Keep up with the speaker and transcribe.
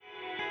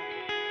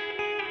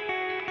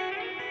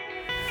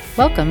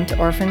Welcome to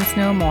Orphans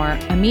No More,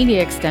 a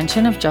media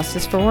extension of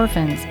Justice for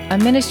Orphans, a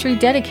ministry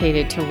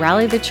dedicated to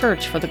rally the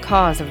church for the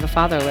cause of the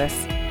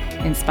fatherless,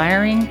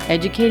 inspiring,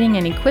 educating,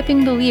 and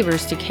equipping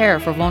believers to care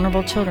for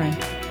vulnerable children,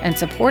 and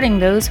supporting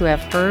those who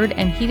have heard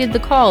and heeded the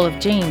call of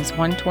James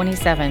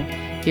 1:27.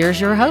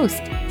 Here's your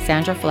host,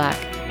 Sandra Flack.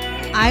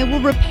 I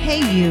will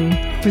repay you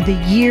for the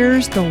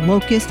years the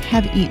locusts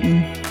have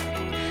eaten.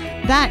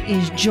 That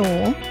is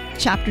Joel,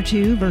 chapter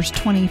 2, verse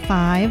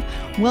 25.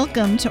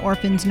 Welcome to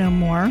Orphans No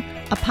More,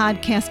 a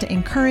podcast to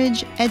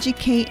encourage,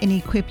 educate, and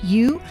equip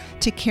you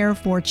to care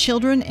for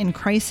children in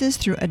crisis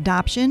through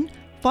adoption,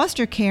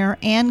 foster care,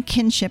 and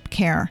kinship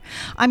care.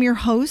 I'm your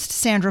host,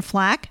 Sandra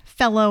Flack,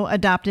 fellow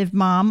adoptive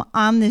mom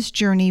on this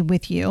journey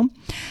with you.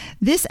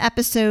 This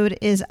episode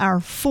is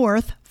our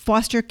fourth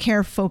foster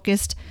care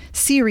focused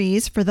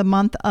series for the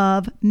month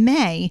of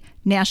May,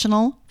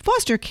 National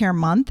Foster Care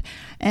Month,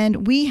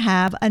 and we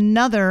have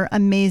another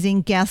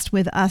amazing guest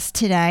with us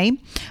today.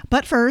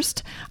 But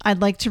first,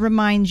 I'd like to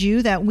remind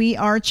you that we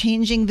are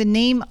changing the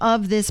name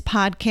of this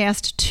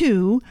podcast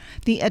to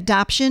the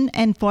Adoption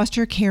and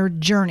Foster Care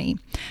Journey.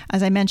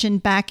 As I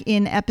mentioned back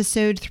in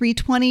episode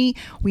 320,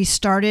 we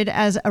started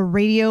as a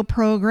radio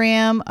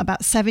program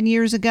about 7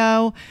 years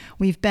ago.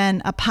 We've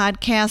been a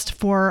podcast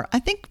for, I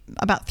think,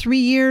 about 3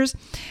 years.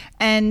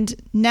 And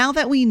now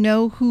that we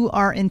know who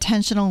our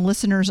intentional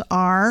listeners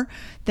are,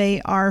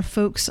 they are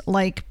folks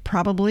like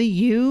probably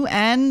you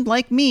and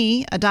like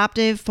me,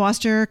 adoptive,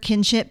 foster,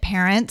 kinship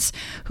parents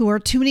who are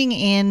tuning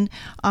in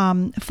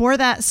for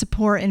that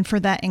support and for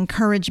that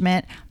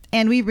encouragement.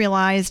 And we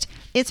realized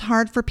it's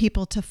hard for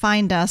people to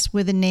find us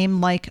with a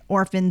name like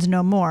Orphans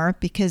No More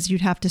because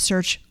you'd have to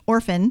search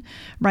orphan,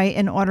 right,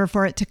 in order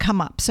for it to come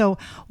up. So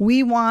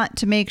we want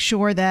to make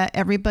sure that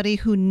everybody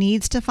who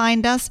needs to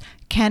find us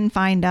can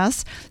find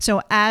us.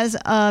 So as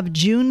of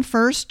June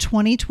 1st,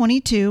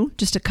 2022,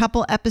 just a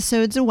couple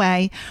episodes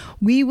away,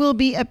 we will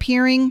be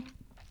appearing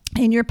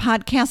in your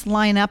podcast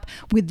lineup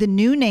with the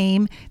new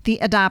name, The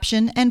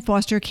Adoption and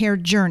Foster Care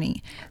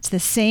Journey. It's the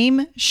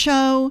same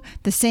show,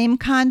 the same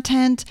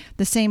content,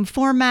 the same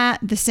format,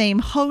 the same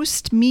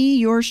host, me,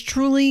 yours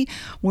truly.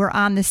 We're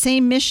on the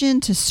same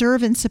mission to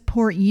serve and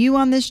support you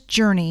on this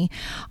journey.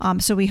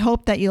 So we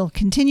hope that you'll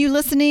continue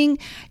listening.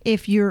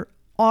 If you're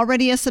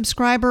already a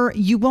subscriber,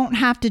 you won't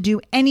have to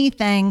do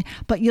anything,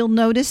 but you'll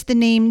notice the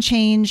name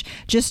change.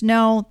 Just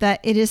know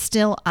that it is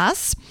still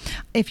us.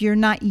 If you're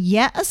not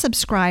yet a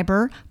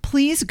subscriber,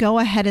 please go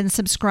ahead and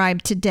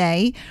subscribe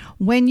today.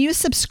 When you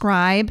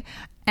subscribe,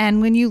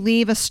 and when you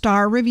leave a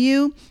star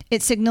review,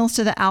 it signals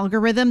to the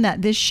algorithm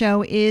that this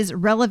show is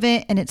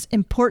relevant and it's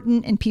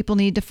important and people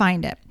need to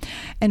find it.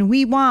 And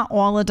we want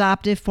all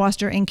adoptive,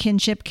 foster, and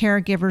kinship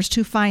caregivers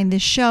to find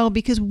this show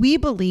because we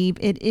believe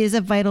it is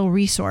a vital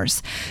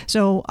resource.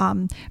 So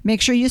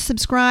make sure you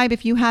subscribe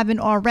if you haven't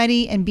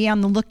already and be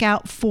on the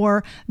lookout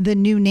for the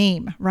new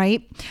name,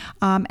 right?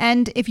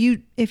 And if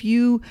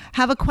you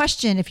have a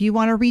question, if you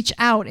want to reach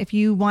out, if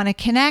you want to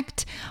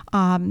connect,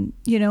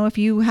 if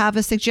you have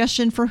a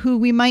suggestion for who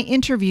we might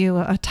interview,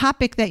 a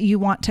topic that you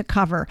want to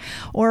cover,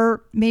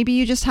 or maybe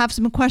you just have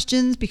some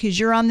questions because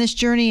you're on this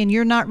journey and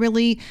you're not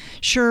really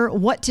sure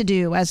what to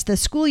do as the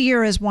school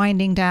year is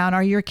winding down.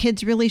 Are your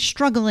kids really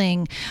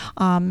struggling?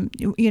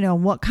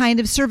 What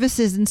kind of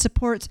services and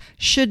supports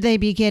should they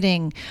be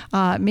getting?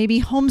 Maybe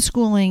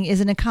homeschooling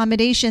is an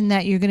accommodation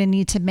that you're going to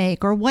need to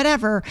make, or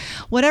whatever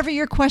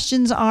your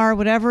questions are,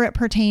 whatever it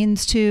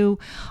pertains to.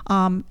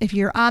 If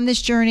you're on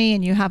this journey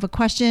and you have a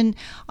question,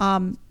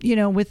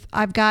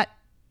 I've got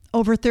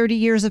over 30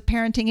 years of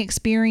parenting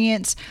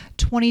experience.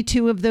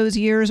 22 of those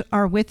years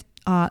are with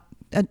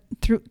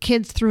through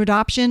kids through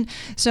adoption.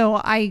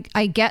 So I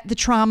get the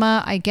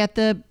trauma. I get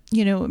the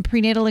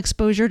prenatal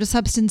exposure to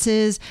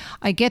substances.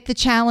 I get the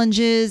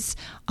challenges,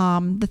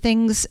 the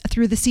things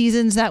through the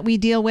seasons that we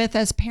deal with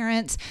as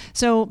parents.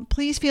 So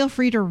please feel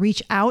free to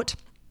reach out.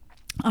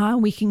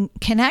 We can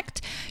connect.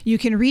 You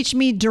can reach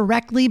me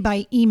directly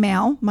by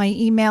email. My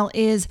email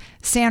is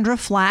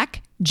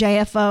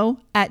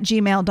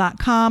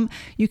sandraflack@gmail.com.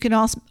 You can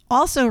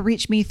also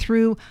reach me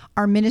through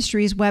our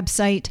ministry's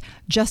website,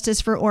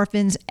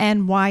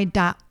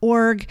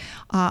 justicefororphansny.org.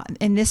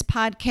 And this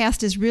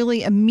podcast is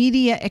really a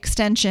media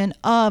extension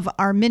of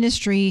our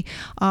ministry,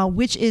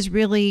 which is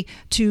really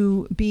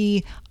to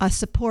be a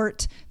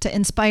support, to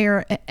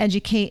inspire,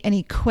 educate, and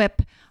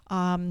equip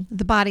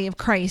the body of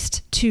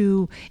Christ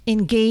to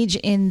engage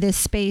in this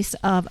space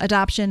of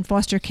adoption,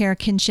 foster care,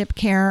 kinship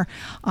care,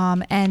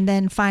 and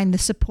then find the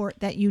support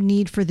that you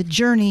need for the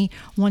journey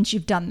once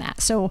you've done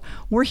that. So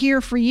we're here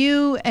for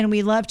you, and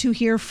we love to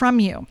hear from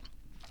you.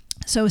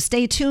 So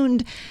stay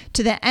tuned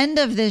to the end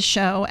of this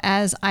show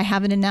as I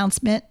have an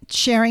announcement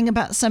sharing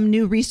about some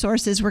new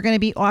resources we're going to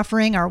be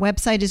offering. Our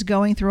website is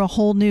going through a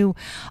whole new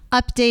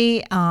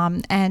update,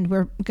 and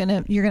you're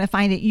going to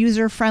find it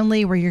user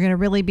friendly, where you're going to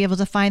really be able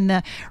to find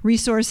the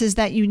resources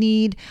that you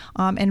need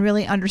and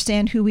really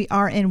understand who we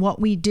are and what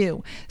we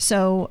do.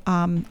 So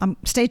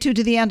stay tuned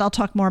to the end. I'll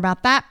talk more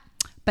about that.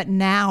 But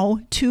now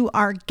to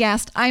our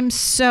guest. I'm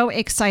so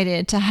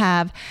excited to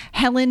have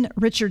Helen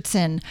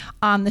Richardson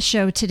on the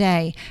show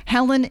today.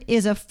 Helen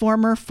is a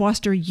former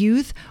foster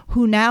youth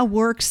who now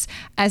works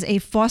as a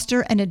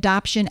foster and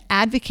adoption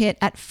advocate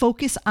at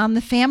Focus on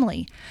the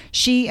Family.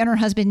 She and her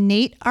husband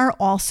Nate are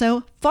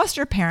also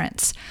foster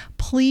parents.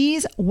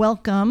 Please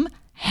welcome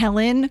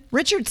Helen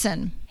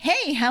Richardson.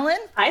 Hey, Helen.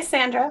 Hi,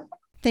 Sandra.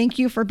 Thank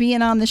you for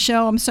being on the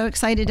show. I'm so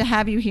excited to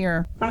have you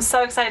here. I'm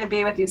so excited to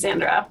be with you,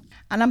 Sandra.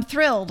 And I'm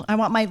thrilled. I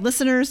want my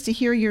listeners to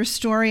hear your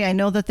story. I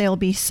know that they'll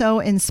be so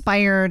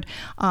inspired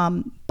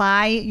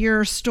by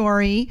your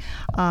story.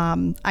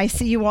 I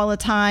see you all the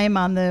time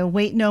on the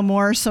Wait No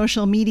More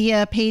social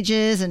media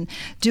pages and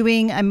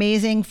doing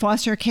amazing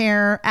foster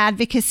care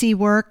advocacy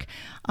work.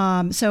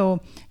 So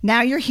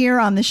now you're here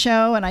on the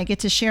show and I get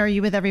to share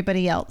you with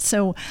everybody else.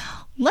 So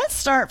let's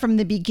start from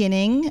the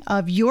beginning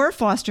of your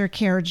foster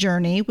care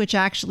journey, which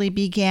actually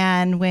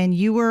began when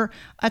you were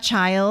a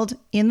child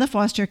in the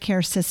foster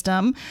care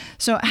system.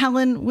 So,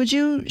 Helen, would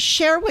you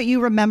share what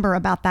you remember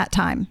about that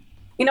time?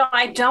 You know,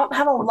 I don't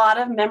have a lot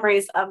of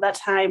memories of that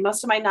time.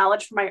 Most of my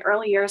knowledge from my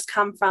early years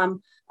come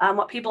from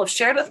what people have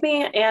shared with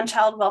me and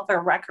child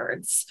welfare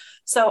records.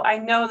 So I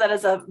know that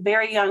as a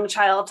very young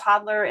child,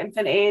 toddler,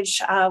 infant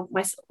age,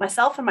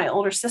 myself and my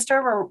older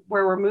sister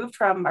were removed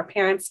from our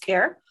parents'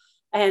 care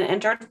and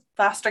entered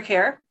foster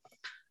care.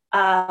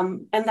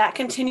 And that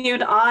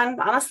continued on,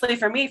 honestly,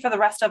 for me, for the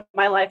rest of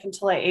my life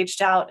until I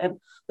aged out. And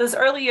those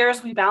early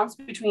years, we bounced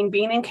between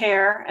being in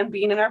care and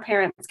being in our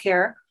parents'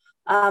 care.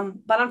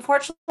 But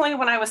unfortunately,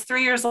 when I was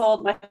 3 years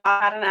old, my dad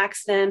had an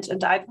accident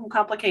and died from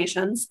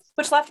complications,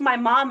 which left my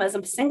mom as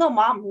a single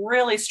mom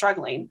really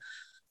struggling.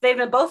 They've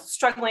been both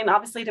struggling,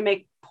 obviously, to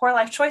make poor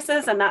life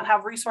choices and not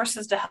have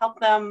resources to help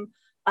them,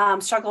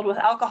 struggled with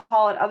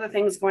alcohol and other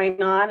things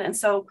going on. And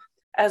so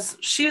as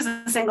she was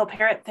a single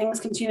parent,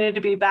 things continued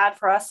to be bad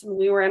for us and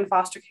we were in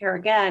foster care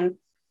again.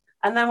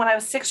 And then when I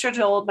was 6 years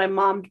old, my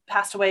mom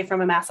passed away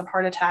from a massive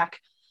heart attack.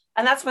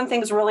 And that's when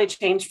things really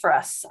changed for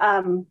us.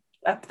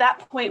 At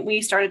that point,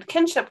 we started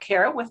kinship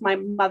care with my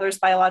mother's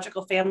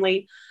biological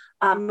family,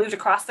 moved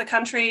across the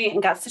country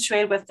and got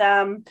situated with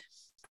them.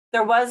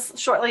 There was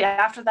shortly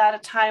after that a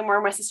time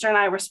where my sister and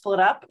I were split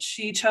up.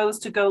 She chose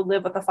to go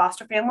live with a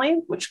foster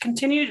family, which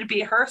continued to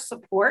be her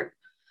support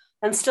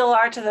and still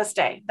are to this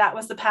day. That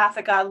was the path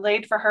that God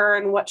laid for her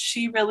and what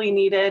she really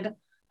needed.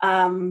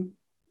 And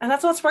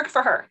that's what's worked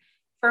for her.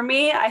 For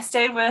me, I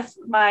stayed with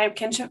my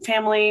kinship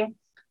family.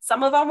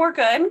 Some of them were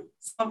good.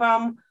 Some of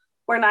them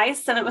were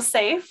nice and it was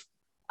safe.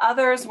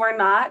 Others were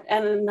not.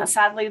 And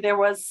sadly, there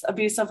was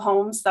abusive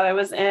homes that I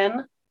was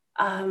in.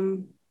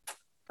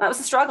 That was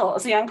a struggle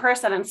as a young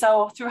person. And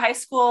so through high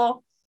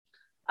school,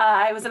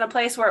 I was in a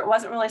place where it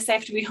wasn't really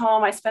safe to be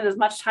home. I spent as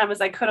much time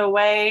as I could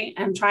away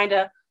and trying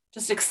to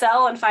just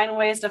excel and find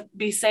ways to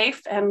be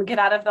safe and get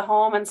out of the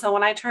home. And so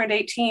when I turned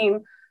 18,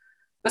 it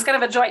was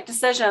kind of a joint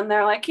decision.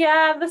 They're like,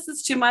 yeah, this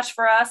is too much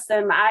for us.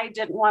 And I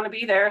didn't want to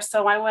be there.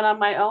 So I went on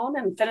my own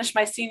and finished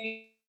my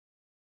senior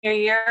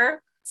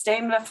year,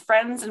 staying with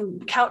friends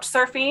and couch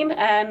surfing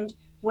and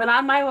went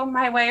on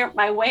my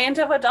way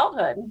into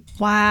adulthood.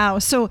 Wow.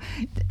 So,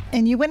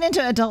 and you went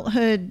into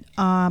adulthood.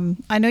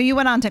 I know you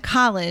went on to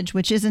college,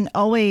 which isn't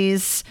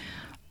always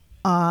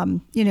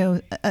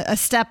a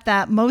step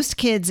that most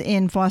kids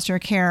in foster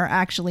care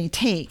actually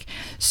take.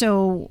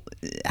 So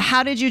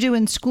how did you do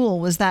in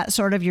school? Was that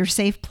sort of your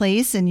safe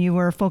place and you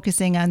were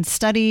focusing on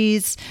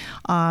studies?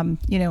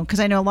 Because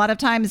I know a lot of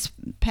times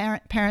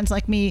parents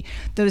like me,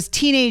 those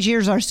teenage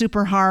years are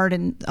super hard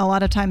and a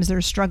lot of times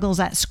there's struggles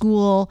at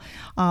school.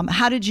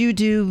 How did you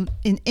do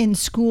in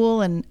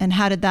school and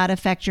how did that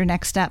affect your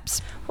next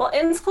steps? Well,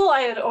 in school,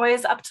 I had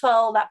always, up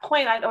till that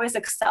point, I'd always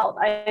excelled.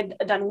 I had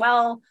done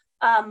well.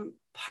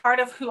 Part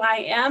of who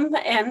I am.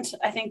 And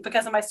I think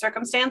because of my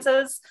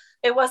circumstances,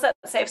 it was a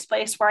safe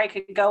space where I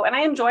could go. And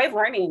I enjoyed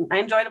learning. I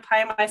enjoyed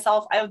applying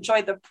myself. I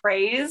enjoyed the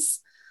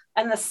praise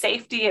and the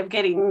safety of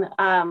getting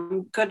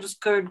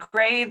good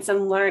grades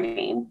and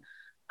learning.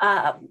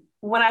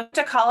 When I went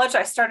to college,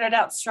 I started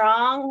out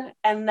strong.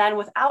 And then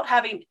without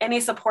having any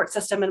support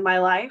system in my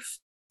life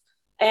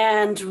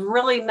and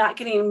really not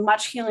getting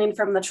much healing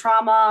from the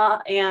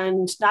trauma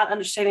and not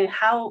understanding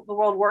how the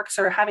world works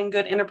or having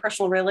good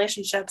interpersonal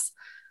relationships,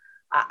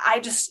 I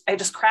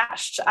just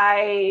crashed.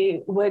 I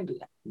would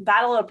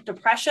battle a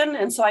depression.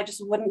 And so I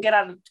just wouldn't get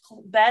out of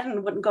bed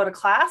and wouldn't go to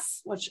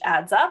class, which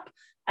adds up.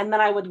 And then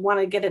I would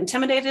want to get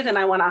intimidated and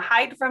I want to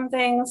hide from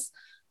things.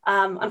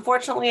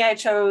 Unfortunately, I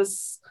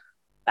chose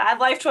bad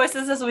life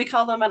choices, as we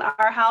call them in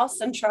our house,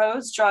 and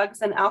chose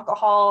drugs and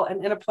alcohol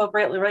and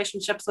inappropriate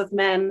relationships with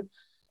men.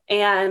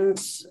 And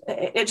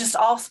it just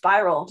all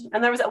spiraled.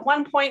 And there was at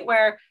one point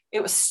where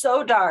it was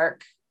so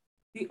dark,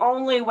 the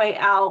only way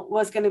out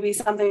was going to be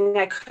something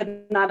I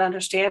could not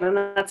understand. And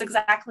that's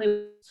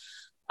exactly,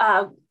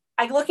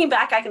 looking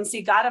back, I can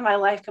see God in my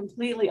life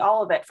completely,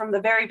 all of it from the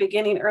very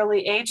beginning,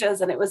 early ages.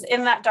 And it was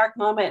in that dark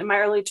moment in my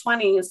early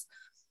 20s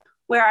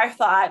where I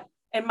thought,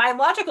 in my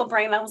logical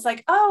brain, I was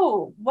like,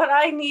 oh, what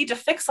I need to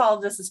fix all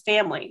of this is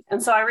family.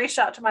 And so I reached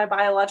out to my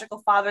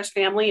biological father's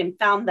family and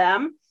found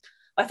them.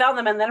 I found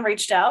them and then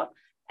reached out.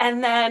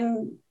 And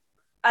then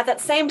at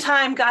that same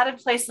time, God had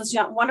placed this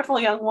wonderful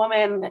young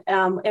woman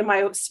in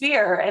my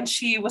sphere, and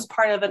she was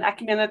part of an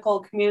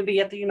ecumenical community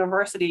at the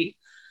university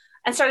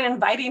and started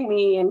inviting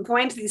me and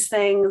going to these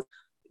things.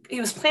 He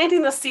was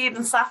planting the seeds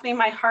and softening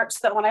my heart so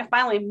that when I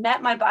finally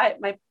met my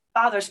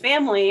father's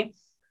family,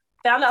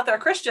 found out they're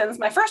Christians,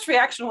 my first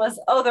reaction was,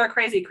 oh, they're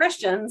crazy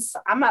Christians.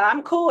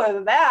 I'm cooler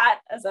than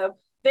that. As a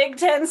Big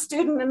Ten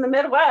student in the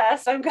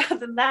Midwest, I'm good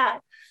than that.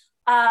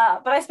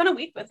 But I spent a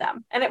week with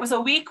them, and it was a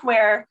week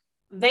where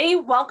they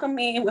welcomed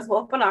me with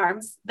open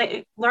arms.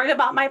 They learned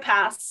about my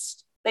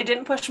past. They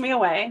didn't push me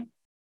away.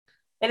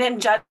 They didn't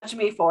judge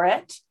me for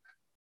it.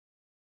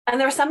 And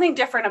there was something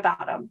different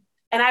about them.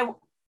 And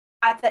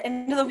at the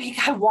end of the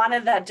week, I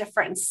wanted that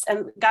difference.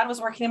 And God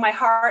was working in my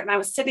heart, and I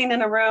was sitting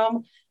in a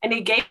room, and he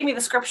gave me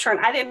the scripture, and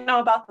I didn't know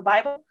about the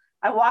Bible.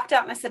 I walked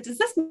out and I said, does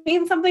this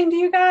mean something to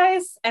you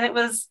guys? And it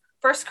was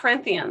 1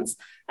 Corinthians.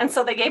 And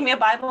so they gave me a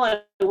Bible,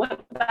 and I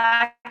went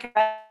back,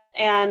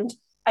 and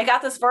I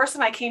got this verse,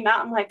 and I came out.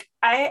 I'm like,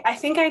 I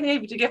think I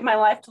need to give my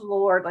life to the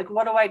Lord. Like,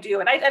 what do I do?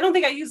 And I don't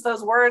think I used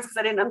those words because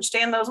I didn't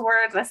understand those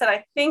words. And I said,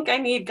 I think I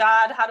need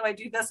God. How do I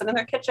do this? And in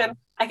their kitchen,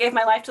 I gave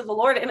my life to the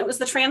Lord, and it was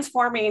the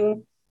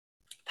transforming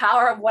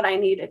power of what I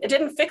needed. It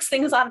didn't fix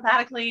things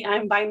automatically.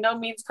 I'm by no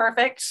means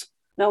perfect.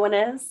 No one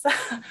is.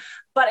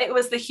 But it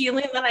was the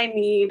healing that I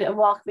need and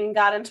welcoming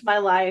God into my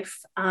life,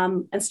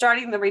 and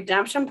starting the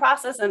redemption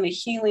process and the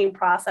healing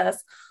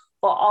process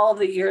for all of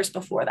the years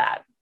before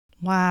that.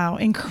 Wow.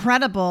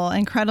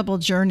 Incredible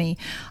journey.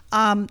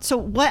 So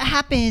what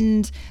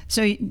happened?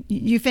 So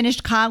you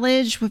finished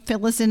college.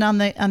 Fill us in on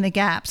the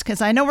gaps,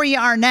 because I know where you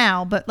are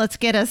now, but let's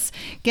get us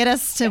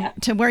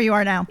to where you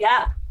are now.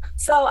 Yeah.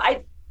 So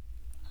I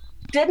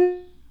did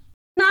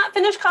not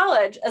finish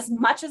college. As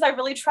much as I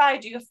really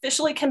tried. You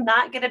officially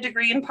cannot get a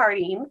degree in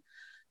partying.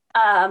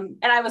 And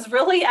I was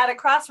really at a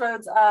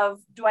crossroads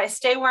of, do I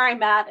stay where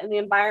I'm at in the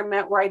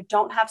environment where I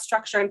don't have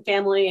structure and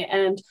family?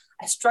 And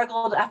I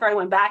struggled after I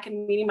went back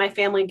and meeting my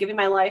family and giving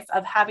my life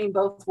of having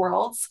both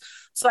worlds.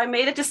 So I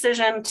made a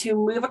decision to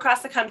move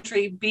across the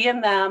country, be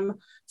in them,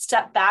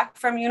 step back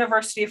from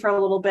university for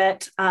a little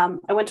bit. I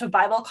went to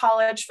Bible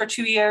college for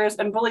 2 years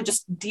and really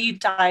just deep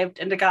dived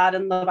into God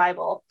and the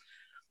Bible.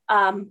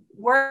 I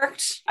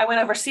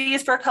went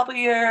overseas for a couple of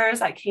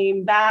years. I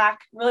came back,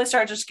 really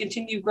started just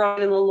continue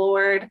growing in the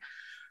Lord.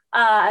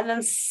 And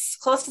then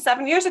close to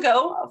 7 years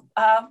ago,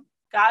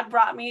 God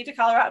brought me to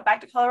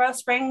back to Colorado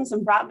Springs,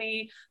 and brought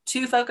me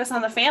to Focus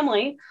on the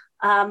Family.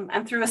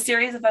 And through a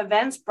series of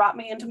events, brought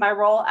me into my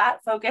role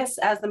at Focus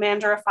as the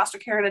manager of foster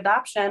care and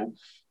adoption,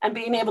 and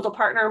being able to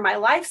partner my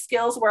life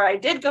skills, where I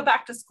did go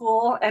back to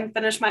school and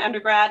finish my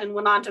undergrad and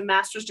went on to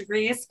master's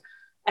degrees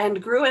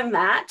and grew in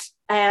that,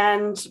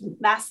 and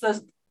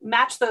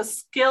match those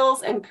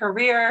skills and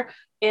career,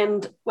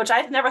 and which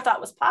I never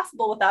thought was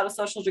possible without a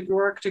social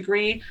work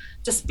degree,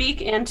 to speak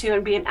into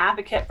and be an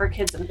advocate for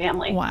kids and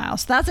family. Wow.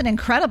 So that's an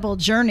incredible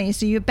journey.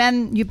 So you've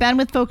been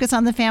with Focus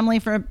on the Family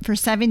for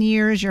 7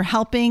 years. You're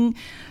helping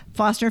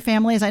foster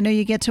families. I know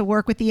you get to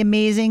work with the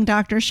amazing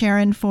Dr.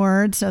 Sharon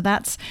Ford. So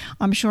that's,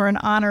 I'm sure, an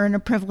honor and a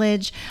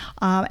privilege.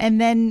 And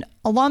then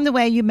along the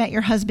way, you met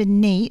your husband,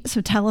 Nate.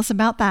 So tell us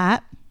about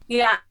that.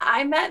 Yeah,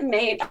 I met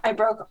Nate. I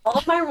broke all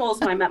of my rules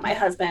when I met my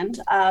husband.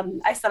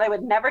 I said I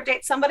would never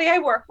date somebody I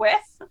work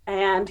with,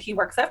 and he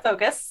works at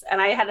Focus.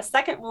 And I had a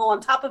second rule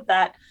on top of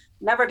that,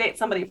 never date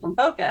somebody from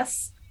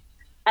Focus.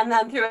 And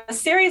then through a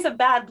series of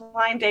bad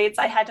blind dates,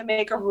 I had to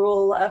make a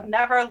rule of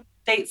never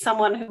date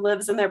someone who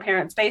lives in their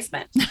parents'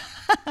 basement.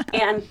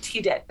 And he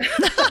did.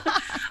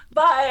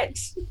 But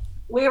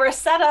we were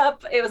set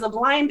up. It was a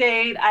blind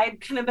date.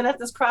 I'd kind of been at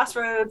this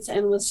crossroads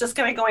and was just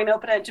going to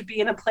open it to be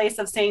in a place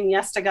of saying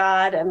yes to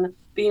God and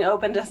being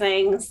open to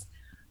things.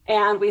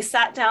 And we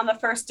sat down the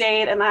first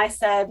date, and I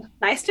said,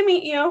 nice to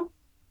meet you.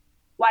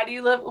 Why do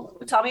you live?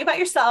 Tell me about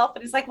yourself.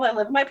 And he's like, well, I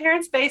live in my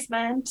parents'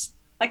 basement.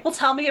 Like, well,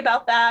 tell me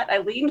about that. I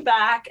leaned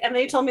back, and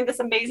they told me this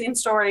amazing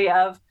story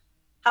of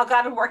how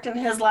God had worked in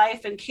his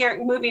life and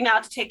moving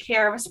out to take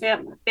care of his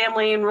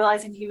family, and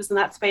realizing he was in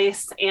that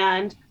space.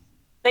 And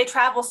they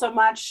travel so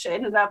much,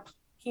 ended up,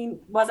 he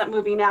wasn't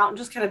moving out and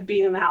just kind of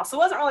being in the house. So it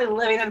wasn't really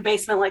living in a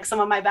basement like some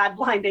of my bad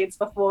blind dates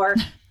before.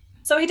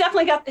 So he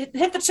definitely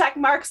hit the check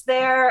marks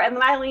there. And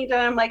then I leaned in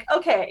and I'm like,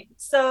 okay,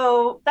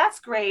 so that's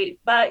great,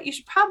 but you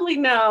should probably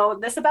know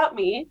this about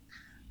me.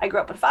 I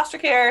grew up in foster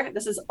care.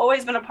 This has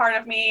always been a part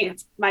of me.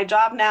 It's my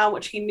job now,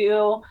 which he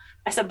knew.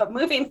 I said, but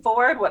moving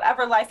forward,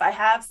 whatever life I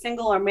have,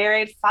 single or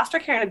married, foster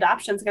care and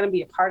adoption is going to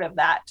be a part of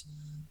that.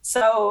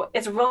 So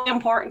it's really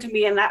important to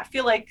me. And I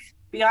feel like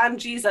beyond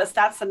Jesus,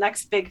 that's the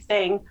next big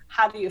thing.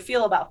 How do you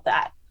feel about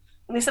that?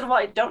 And they said, well,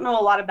 I don't know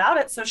a lot about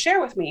it, so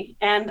share with me.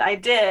 And I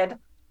did.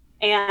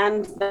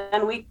 And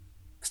then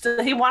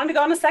he wanted to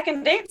go on a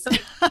second date, so we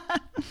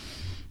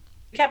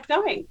kept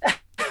going.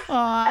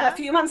 And a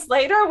few months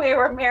later, we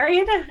were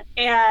married,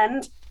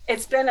 and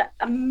it's been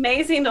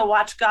amazing to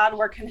watch God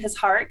work in his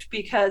heart,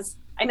 because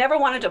I never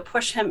wanted to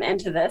push him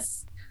into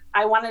this.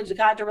 I wanted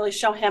God to really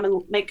show him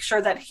and make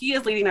sure that he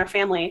is leading our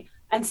family.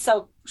 And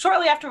so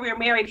shortly after we were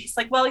married, he's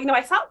like, well,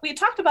 I thought we had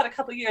talked about a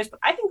couple of years, but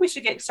I think we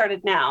should get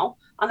started now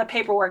on the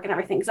paperwork and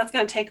everything, because that's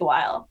going to take a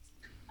while.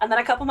 And then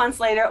a couple months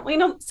later,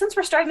 since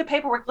we're starting the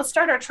paperwork, let's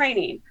start our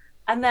training.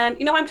 And then,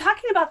 we're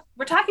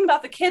talking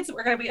about the kids that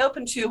we're going to be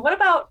open to. What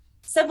about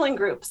sibling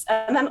groups?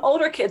 And then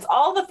older kids,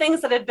 all the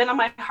things that had been on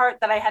my heart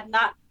that I had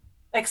not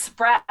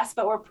expressed,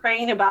 but we're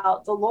praying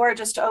about, the Lord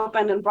just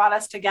opened and brought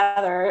us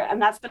together.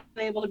 And that's been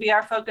able to be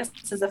our focus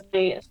as a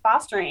family,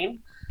 fostering.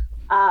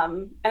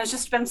 And it's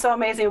just been so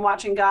amazing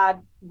watching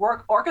God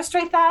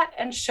orchestrate that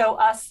and show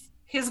us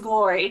his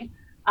glory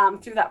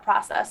through that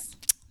process.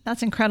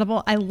 That's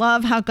incredible. I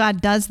love how God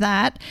does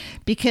that,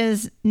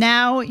 because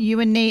now you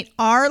and Nate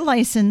are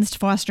licensed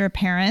foster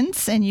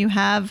parents and you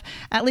have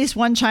at least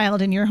one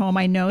child in your home,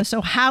 I know. So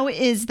how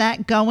is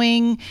that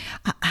going?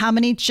 How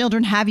many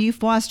children have you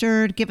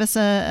fostered? Give us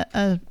a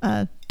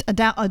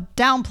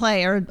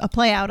downplay or a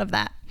play out of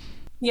that.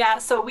 Yeah,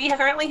 so we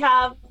currently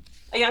have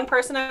a young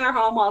person in our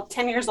home,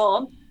 10 years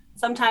old.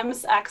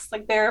 Sometimes acts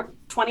like they're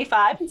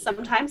 25 and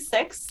sometimes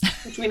 6,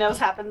 which we know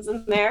happens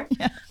in there.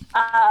 Yeah.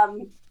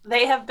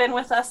 They have been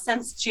with us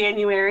since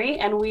January,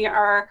 and we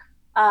are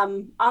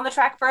on the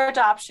track for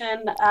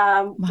adoption.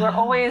 Wow. We're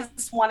always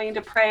wanting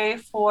to pray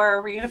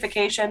for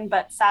reunification,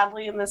 but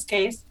sadly in this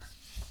case,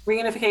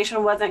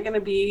 reunification wasn't going to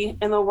be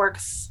in the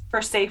works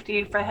for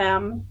safety for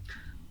him.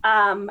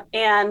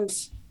 And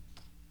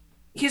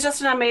he's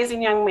just an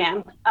amazing young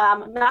man.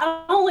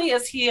 Not only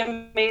is he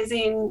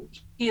amazing,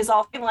 he is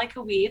all like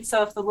a weed.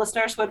 So if the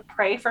listeners would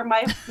pray for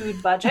my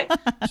food budget,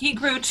 he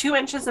grew 2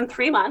 inches in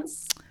 3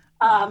 months.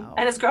 Wow.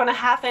 And has grown a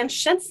 1/2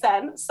 inch since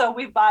then. So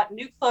we bought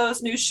new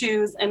clothes, new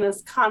shoes, and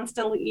is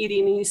constantly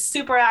eating. He's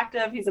super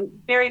active. He's a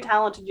very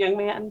talented young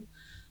man.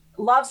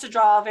 Loves to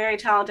draw, very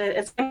talented.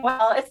 It's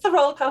the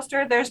roller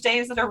coaster. There's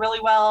days that are really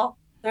well.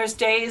 There's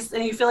days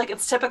and you feel like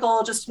it's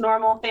typical, just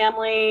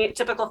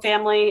typical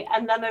family.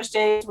 And then there's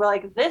days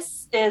where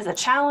this is a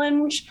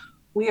challenge.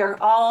 We are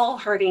all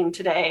hurting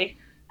today.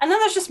 And then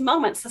there's just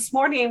moments. This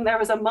morning, there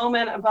was a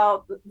moment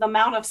about the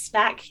amount of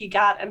snack he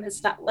got in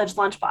his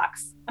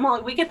lunchbox. I'm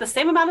like, we get the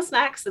same amount of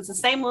snacks. It's the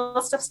same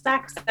list of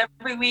snacks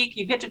every week.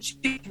 You get to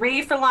choose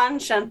 3 for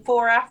lunch and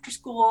 4 after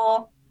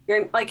school.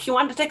 He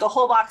wanted to take a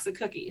whole box of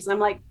cookies. And I'm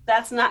like,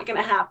 that's not going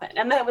to happen.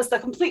 And then it was the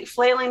complete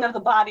flailing of the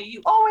body.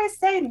 You always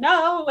say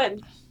no.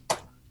 And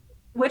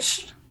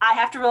which I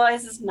have to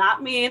realize is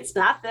not me. It's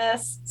not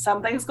this.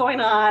 Something's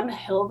going on.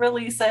 He'll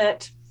release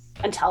it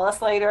and tell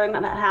us later, and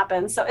then that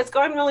happens. So it's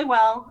going really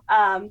well.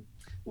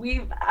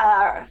 We've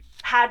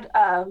had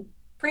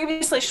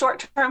previously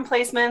short-term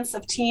placements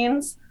of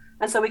teens,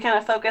 and so we kind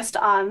of focused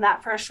on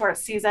that for a short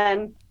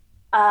season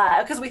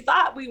because we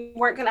thought we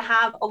weren't going to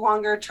have a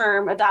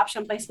longer-term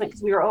adoption placement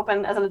because we were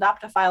open as an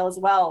adoptive file as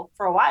well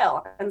for a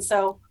while. And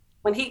so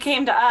when he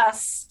came to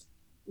us,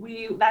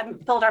 that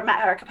filled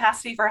our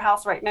capacity for a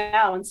house right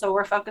now, and so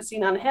we're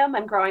focusing on him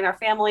and growing our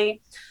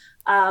family,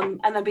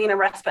 and then being a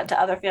respite to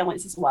other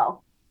families as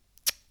well.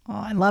 Oh,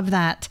 I love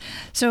that.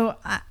 So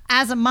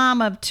as a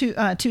mom of two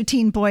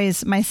teen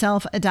boys,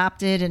 myself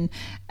adopted,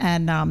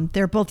 and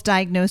they're both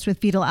diagnosed with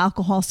fetal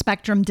alcohol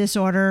spectrum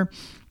disorder,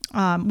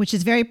 which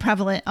is very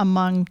prevalent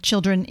among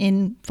children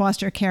in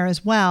foster care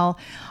as well.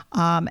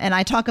 And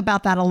I talk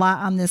about that a lot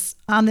on this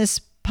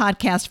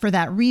podcast for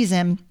that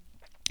reason.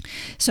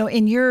 So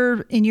in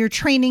your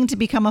training to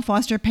become a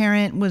foster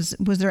parent, was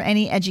there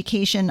any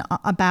education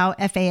about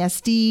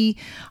FASD?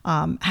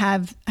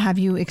 Have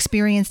you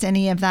experienced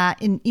any of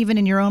that even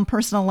in your own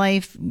personal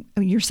life,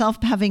 yourself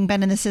having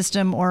been in the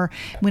system, or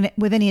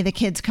with any of the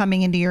kids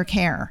coming into your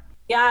care?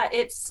 Yeah,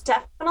 it's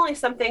definitely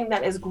something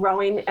that is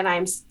growing, and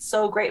I'm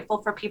so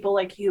grateful for people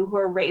like you who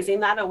are raising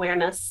that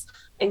awareness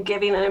and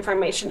giving that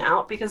information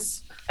out,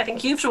 because I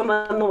think you've been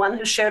the one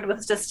who shared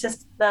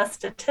the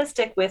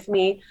statistic with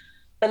me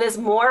that is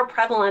more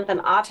prevalent than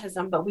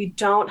autism, but we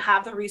don't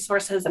have the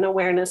resources and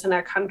awareness in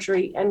our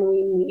country, and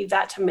we need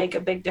that to make a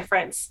big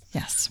difference.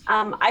 Yes.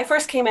 I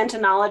first came into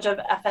knowledge of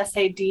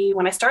FSAD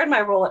when I started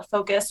my role at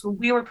Focus.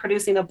 We were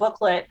producing a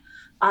booklet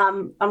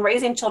on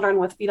raising children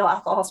with fetal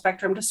alcohol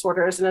spectrum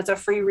disorders, and it's a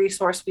free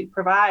resource we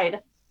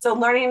provide. So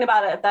learning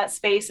about it, that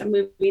space, and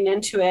moving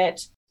into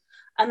it.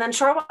 And then a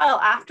short while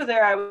after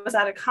there, I was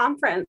at a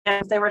conference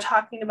and they were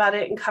talking about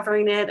it and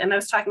covering it. And I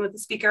was talking with the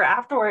speaker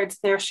afterwards.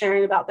 They're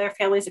sharing about their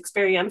family's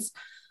experience.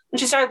 And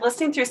she started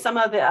listing through some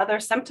of the other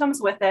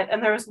symptoms with it.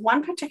 And there was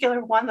one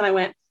particular one that I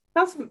went,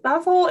 that's a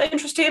little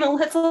interesting.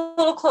 It's a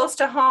little close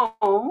to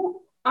home.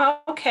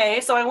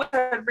 Okay. So I went and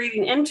started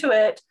reading into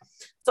it.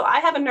 So I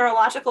have a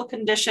neurological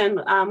condition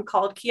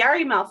called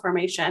Chiari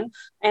malformation,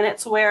 and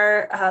it's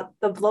where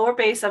the lower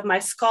base of my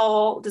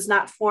skull does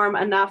not form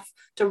enough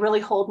to really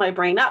hold my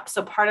brain up.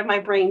 So part of my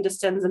brain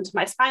descends into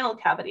my spinal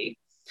cavity.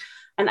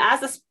 And as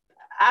this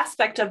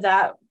aspect of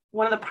that,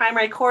 one of the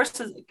primary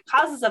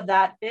causes of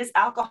that is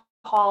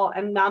alcohol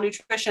and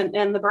malnutrition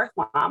in the birth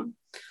mom.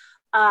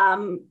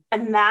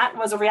 And that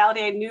was a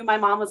reality. I knew my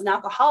mom was an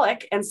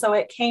alcoholic. And so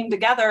it came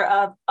together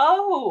of,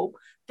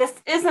 this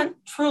isn't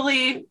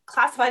truly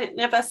classified in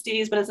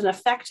FSDs, but as an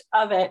effect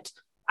of it,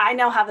 I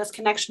now have this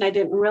connection I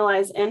didn't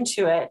realize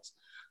into it.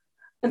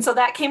 And so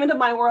that came into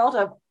my world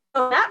of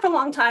that for a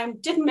long time,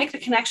 didn't make the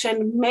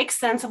connection, make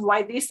sense of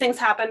why these things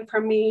happen for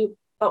me,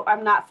 but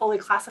I'm not fully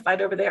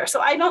classified over there. So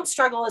I don't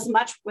struggle as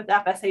much with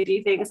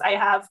FSAD things. I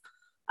have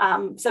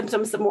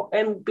symptoms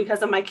and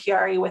because of my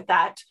Chiari with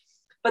that.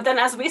 But then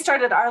as we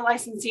started our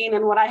licensing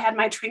and what I had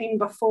my training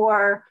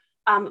before,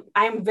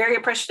 I'm very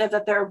appreciative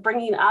that they're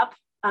bringing up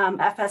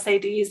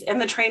FSADs in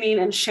the training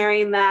and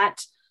sharing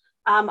that.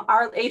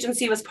 Our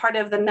agency was part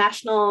of the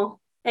National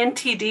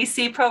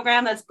NTDC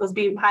program that was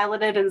being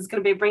piloted and is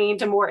going to be bringing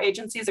to more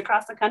agencies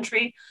across the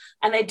country.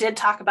 And they did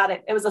talk about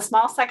it. It was a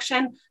small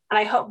section, and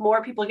I hope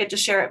more people get to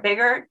share it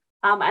bigger.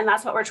 And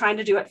that's what we're trying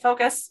to do at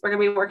Focus. We're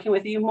going to be working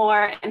with you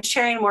more and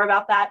sharing more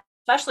about that,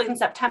 especially in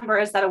September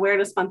as that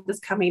awareness month is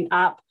coming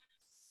up.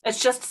 It's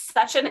just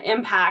such an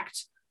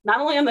impact, not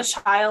only on the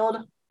child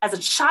as a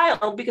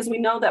child, because we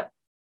know that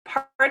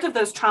part of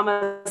those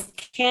traumas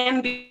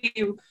can be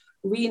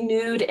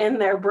renewed in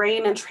their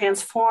brain and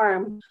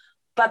transformed,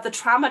 but the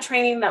trauma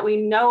training that we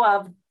know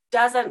of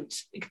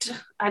doesn't,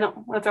 I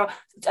don't want to throw,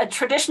 a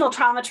traditional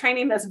trauma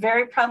training that's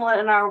very prevalent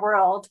in our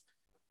world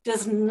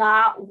does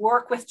not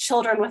work with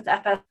children with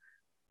FS.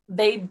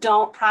 They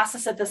don't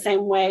process it the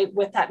same way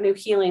with that new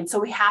healing. So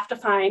we have to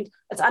find,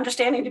 it's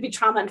understanding to be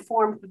trauma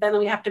informed, but then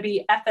we have to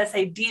be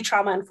FSAD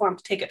trauma informed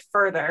to take it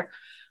further.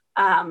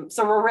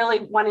 So we're really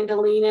wanting to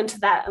lean into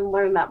that and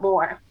learn that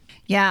more.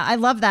 Yeah, I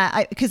love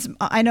that because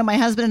I know my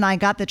husband and I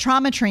got the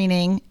trauma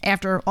training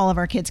after all of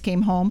our kids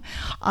came home,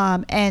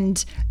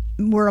 and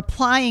we're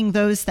applying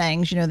those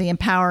things, the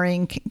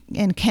empowering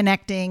and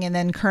connecting and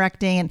then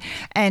correcting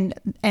and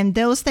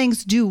those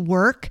things do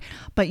work,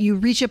 but you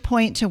reach a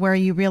point to where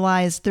you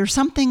realize there's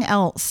something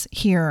else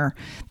here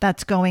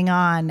that's going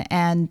on.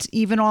 And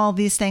even all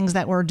these things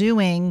that we're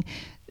doing,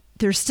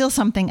 there's still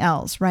something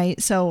else,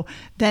 right? So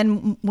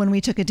then when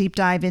we took a deep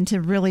dive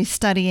into really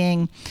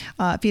studying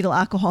fetal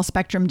alcohol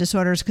spectrum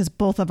disorders, because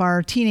both of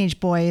our teenage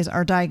boys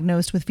are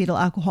diagnosed with fetal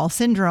alcohol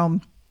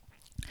syndrome,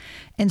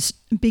 and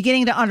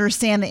beginning to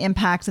understand the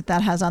impacts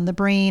that has on the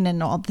brain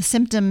and all the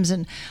symptoms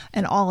and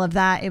all of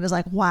that, it was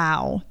like,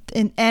 wow.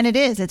 And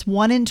it's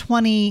 1 in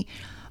 20.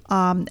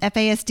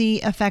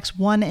 FASD affects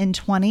 1 in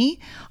 20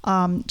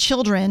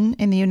 children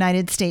in the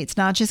United States,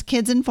 not just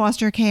kids in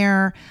foster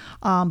care,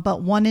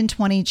 but 1 in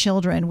 20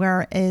 children,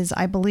 whereas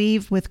I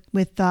believe with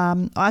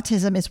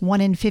autism, it's 1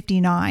 in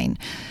 59.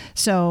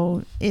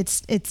 So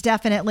it's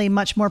definitely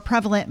much more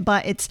prevalent,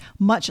 but it's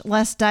much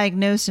less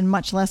diagnosed and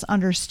much less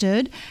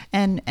understood.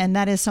 And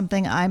that is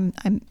something I'm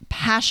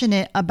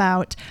passionate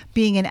about,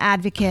 being an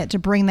advocate to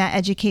bring that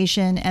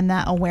education and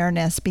that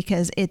awareness,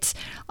 because it's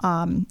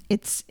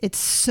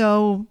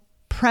so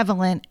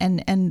prevalent,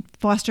 and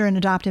foster and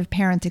adoptive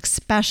parents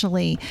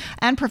especially,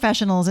 and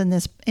professionals in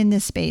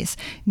this space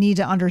need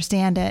to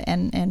understand it,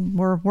 and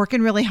we're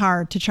working really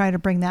hard to try to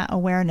bring that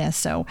awareness.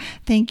 So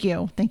thank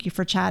you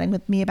for chatting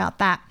with me about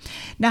that.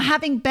 Now,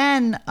 having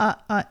been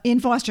in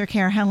foster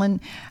care,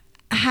 Helen,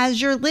 has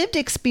your lived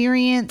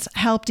experience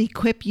helped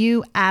equip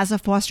you as a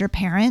foster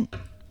parent?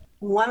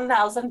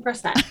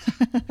 1,000%.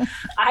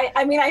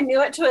 I mean, I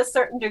knew it to a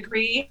certain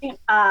degree,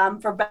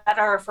 for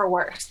better or for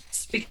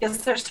worse,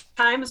 because there's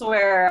times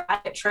where I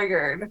get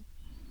triggered,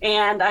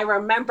 and I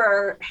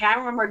remember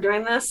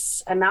doing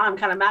this, and now I'm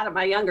kind of mad at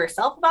my younger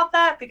self about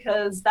that,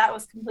 because that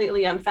was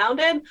completely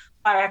unfounded.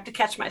 I have to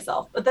catch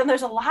myself. But then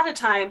there's a lot of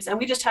times, and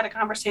we just had a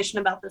conversation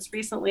about this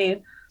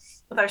recently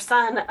with our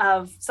son,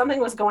 of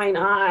something was going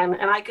on,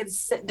 and I could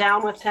sit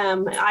down with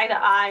him eye to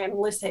eye and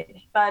listen,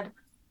 Bud,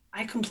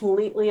 I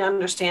completely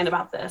understand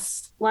about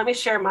this. Let me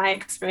share my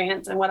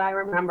experience and what I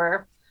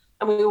remember.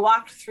 And we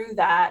walked through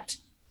that,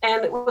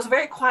 and it was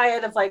very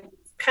quiet, of like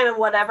kind of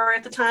whatever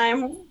at the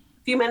time.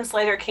 A few minutes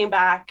later, came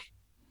back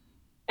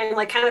and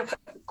like kind of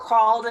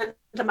crawled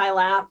into my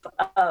lap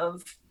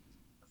of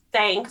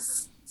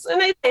thanks.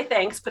 And I say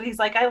thanks, but he's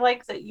like, I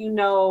like that you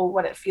know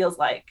what it feels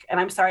like, and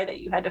I'm sorry that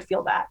you had to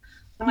feel that.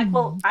 I'm like,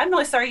 well, I'm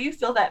really sorry you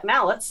feel that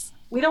now.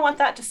 We don't want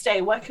that to stay.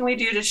 What can we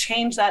do to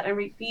change that and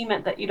redeem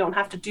it, that you don't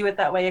have to do it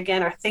that way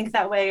again, or think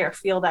that way, or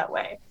feel that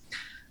way?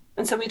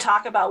 And so we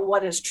talk about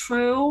what is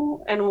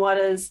true and what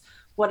is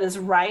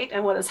right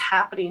and what is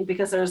happening,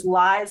 because there's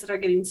lies that are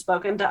getting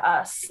spoken to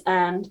us,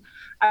 and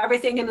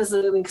everything is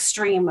an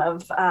extreme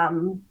of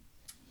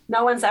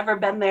no one's ever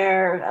been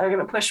there, they're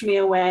going to push me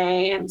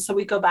away. And so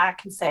we go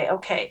back and say,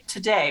 okay,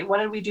 today, what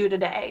did we do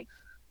today?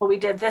 Well, we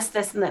did this,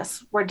 this, and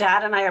this, where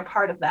Dad and I are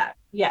part of that.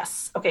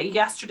 Yes. Okay.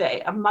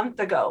 Yesterday, a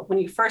month ago, when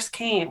you first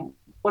came,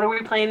 what are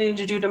we planning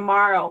to do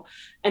tomorrow?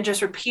 And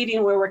just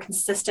repeating where we're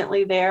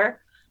consistently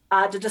there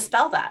to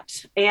dispel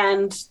that.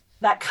 And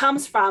that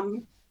comes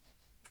from,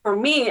 for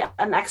me,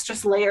 an extra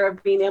layer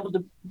of being able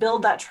to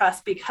build that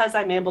trust, because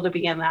I'm able to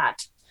be in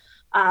that.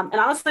 And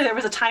honestly, there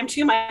was a time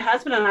too, my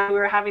husband and I, we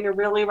were having a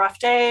really rough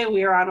day.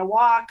 We were on a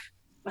walk.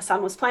 My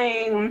son was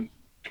playing,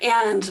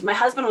 and my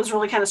husband was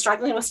really kind of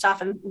struggling with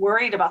stuff and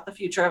worried about the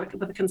future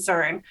with a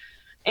concern.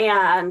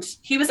 And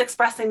he was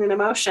expressing an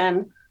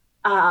emotion.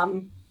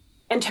 And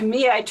And to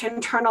me, I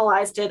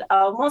internalized it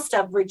almost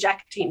of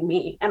rejecting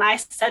me. And I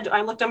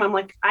looked at him, I'm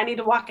like, I need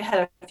to walk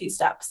ahead a few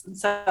steps. And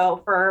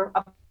so for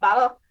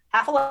about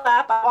half a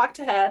lap, I walked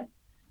ahead.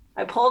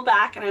 I pulled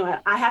back and I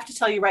went, I have to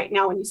tell you right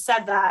now, when you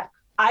said that,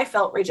 I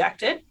felt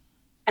rejected.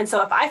 And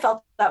so if I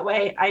felt that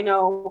way, I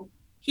know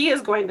he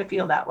is going to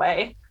feel that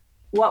way.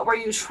 What were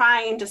you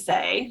trying to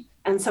say?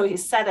 And so he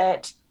said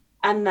it.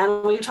 And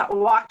then we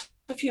walked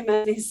a few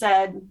minutes. He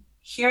said,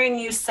 hearing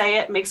you say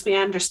it makes me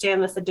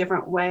understand this a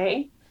different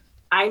way.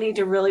 I need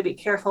to really be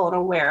careful and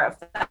aware of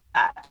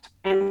that.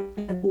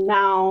 And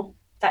now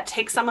that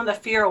takes some of the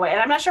fear away.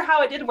 And I'm not sure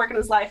how it did work in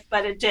his life,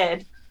 but it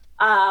did.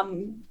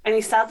 And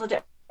he settled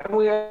it, and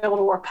we were able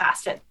to work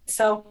past it.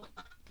 So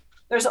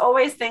there's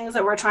always things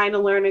that we're trying to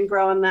learn and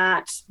grow in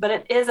that, but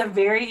it is a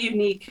very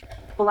unique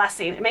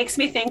blessing. It makes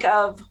me think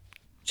of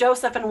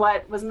Joseph and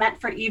what was meant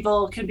for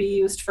evil can be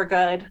used for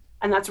good.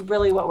 And that's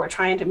really what we're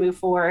trying to move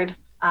forward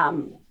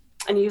and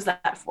use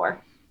that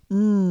for.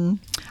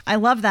 I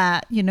love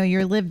that,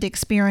 your lived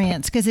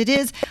experience, because it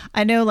is,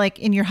 I know, like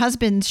in your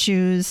husband's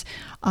shoes,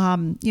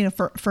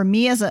 for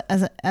me as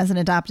an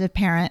adoptive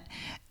parent,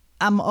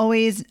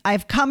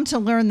 I've come to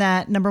learn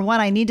that, number one,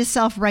 I need to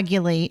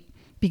self-regulate,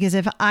 because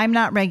if I'm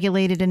not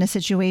regulated in a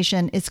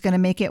situation, it's going to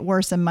make it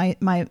worse, and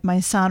my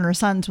son or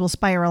sons will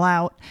spiral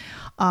out.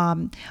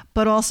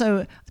 But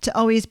also to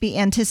always be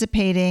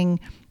anticipating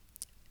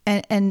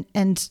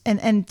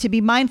and to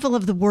be mindful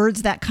of the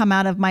words that come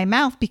out of my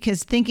mouth,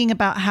 because thinking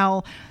about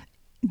how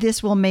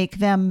this will make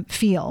them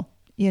feel,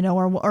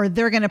 or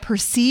they're going to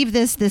perceive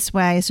this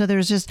way. So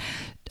there's just,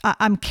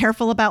 I'm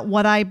careful about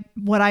what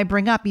I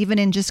bring up, even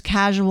in just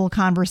casual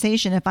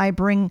conversation. If I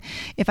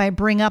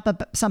bring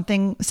up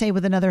something, say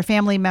with another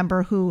family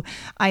member who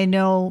I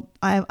know,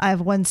 I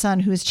have one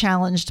son who's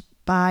challenged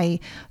by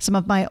some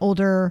of my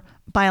older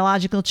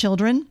biological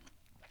children,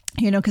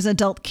 because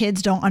adult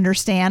kids don't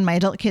understand. My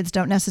adult kids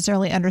don't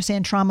necessarily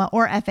understand trauma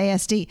or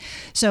FASD.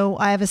 So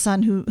I have a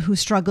son who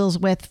struggles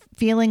with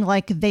feeling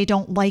like they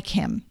don't like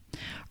him.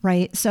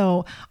 Right.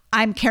 So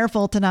I'm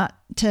careful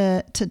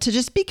to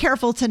just be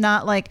careful to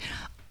not like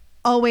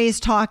always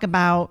talk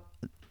about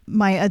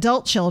my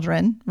adult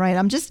children. Right.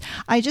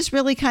 I just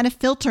really kind of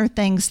filter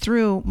things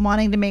through,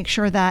 wanting to make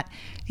sure that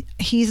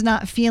he's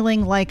not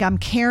feeling like I'm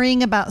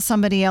caring about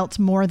somebody else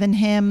more than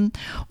him,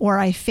 or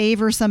I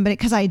favor somebody,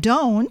 because I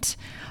don't,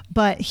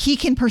 but he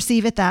can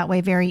perceive it that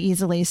way very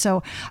easily.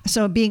 So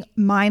being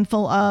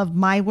mindful of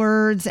my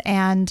words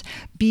and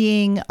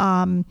being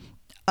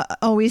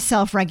always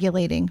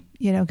self-regulating,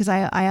 because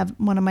I have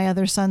one of my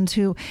other sons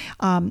who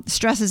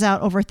stresses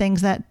out over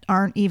things that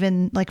aren't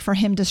even like for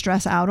him to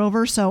stress out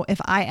over. So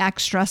if I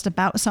act stressed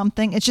about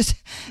something, it just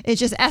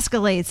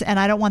escalates, and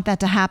I don't want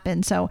that to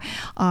happen. So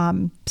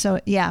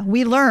yeah,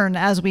 we learn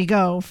as we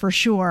go, for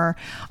sure.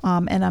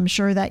 And I'm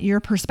sure that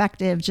your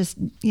perspective just,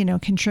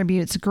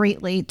 contributes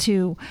greatly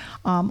to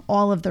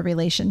all of the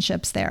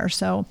relationships there.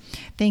 So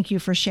thank you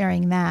for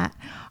sharing that.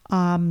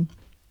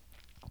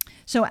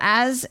 So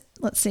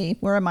let's see,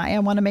 where am I? I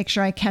want to make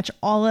sure I catch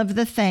all of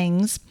the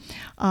things.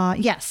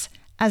 Yes.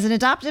 As an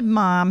adopted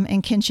mom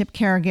and kinship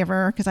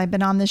caregiver, because I've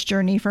been on this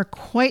journey for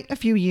quite a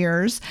few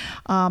years,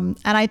 and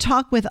I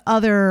talk with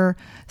other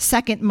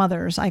second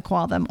mothers, I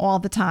call them, all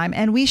the time,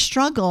 and we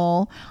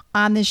struggle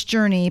on this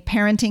journey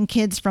parenting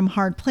kids from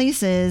hard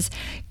places,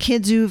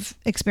 kids who've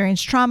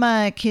experienced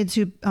trauma, kids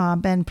who've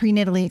been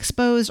prenatally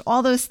exposed,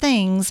 all those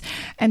things,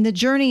 and the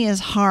journey is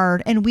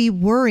hard, and we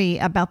worry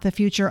about the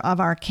future of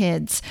our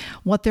kids,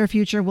 what their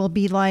future will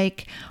be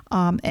like,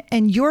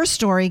 and your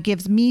story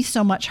gives me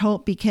so much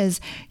hope, because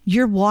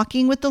you're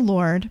walking with the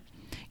Lord,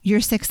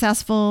 you're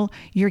successful,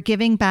 you're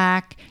giving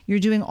back, you're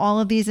doing all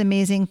of these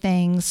amazing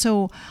things.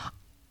 So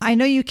I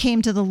know you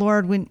came to the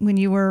Lord when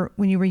you were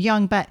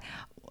young, but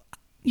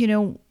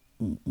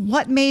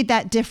what made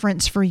that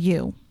difference for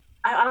you?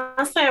 I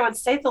would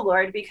say the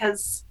Lord,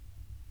 because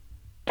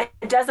it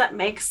doesn't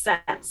make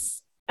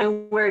sense.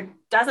 And where it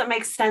doesn't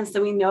make sense,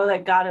 then we know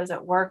that God is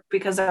at work,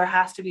 because there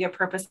has to be a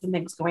purpose and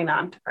things going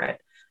on for it.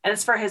 And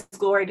it's for his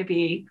glory to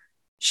be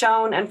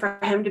shown and for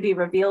him to be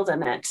revealed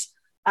in it.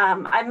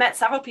 I've met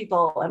several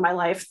people in my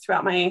life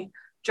throughout my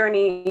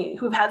journey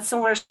who've had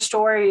similar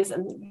stories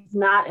and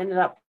not ended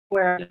up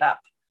where it ended up.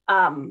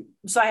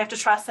 So I have to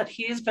trust that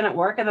he's been at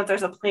work and that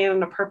there's a plan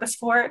and a purpose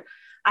for it.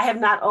 I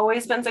have not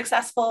always been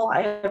successful.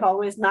 I have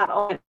always not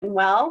always been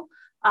well.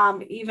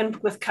 Even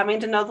with coming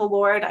to know the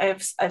Lord,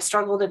 I've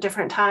struggled at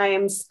different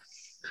times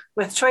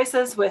with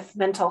choices, with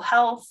mental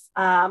health,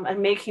 and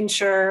making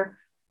sure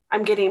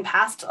I'm getting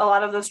past a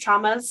lot of those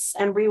traumas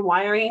and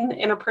rewiring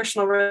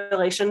interpersonal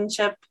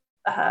relationship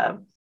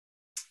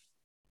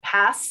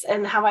paths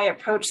and how I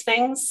approach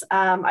things.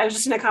 I was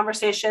just in a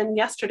conversation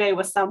yesterday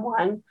with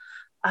someone,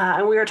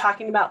 and we were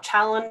talking about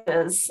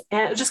challenges,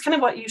 and it was just kind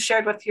of what you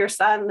shared with your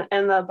son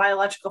and the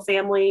biological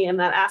family and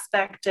that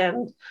aspect.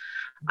 And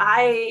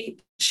I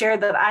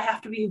shared that I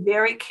have to be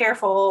very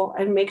careful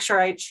and make sure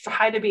I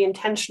try to be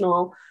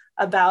intentional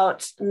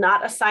about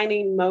not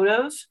assigning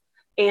motive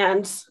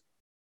and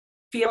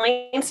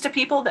feelings to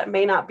people that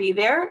may not be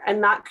there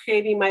and not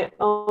creating my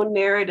own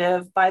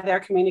narrative by their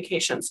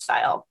communication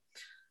style.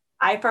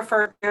 I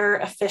prefer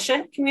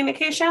efficient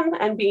communication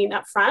and being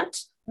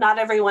upfront. Not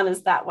everyone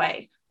is that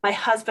way. My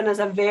husband is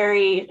a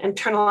very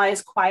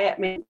internalized, quiet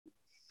man,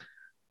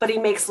 but he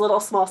makes little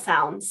small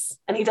sounds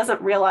and he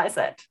doesn't realize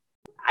it.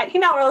 He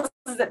now realizes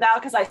it now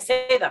because I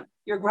say them.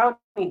 You're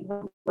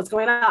groaning. What's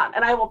going on?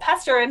 And I will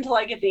pester until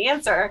I get the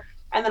answer,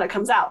 and then it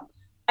comes out.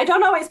 I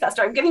don't always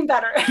pester. I'm getting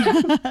better,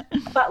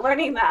 but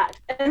learning that.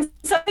 And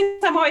so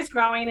I'm always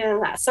growing in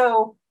that.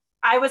 So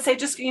I would say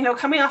just,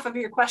 coming off of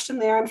your question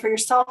there, and for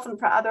yourself and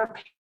for other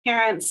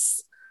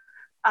parents,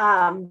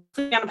 on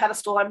a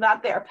pedestal, I'm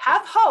not there.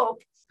 Have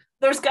hope.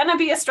 There's going to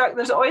be a struggle.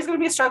 There's always going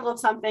to be a struggle of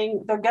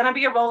something. There's going to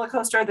be a roller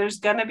coaster. There's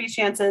going to be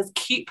chances.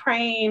 Keep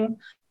praying.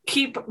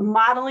 Keep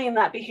modeling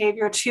that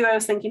behavior too. I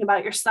was thinking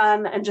about your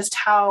son and just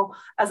how,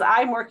 as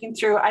I'm working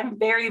through, I'm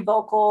very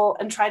vocal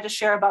and try to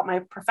share about my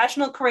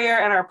professional career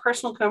and our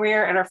personal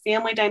career and our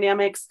family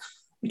dynamics.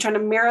 We try to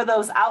mirror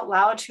those out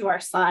loud to our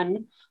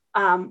son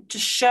to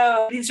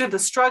show these are the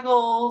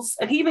struggles.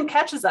 And he even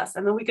catches us.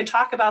 And then we can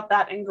talk about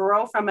that and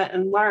grow from it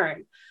and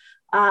learn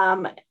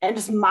and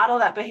just model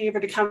that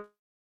behavior to come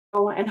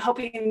and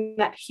hoping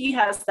that he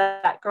has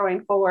that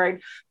growing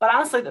forward. But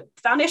honestly, the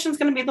foundation is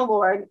going to be the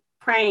Lord.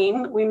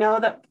 Praying. We know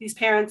that these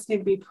parents need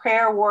to be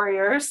prayer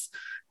warriors,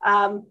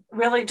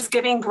 really just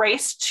giving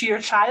grace to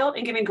your child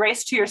and giving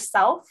grace to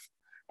yourself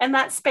in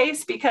that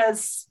space,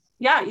 because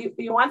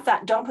you want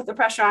that. Don't put the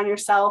pressure on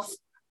yourself,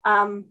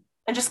 and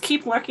just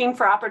keep looking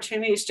for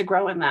opportunities to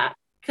grow in that,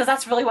 because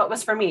that's really what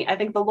was for me. I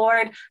think the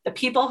Lord, the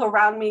people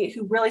around me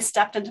who really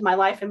stepped into my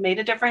life and made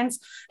a difference.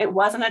 It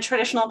wasn't a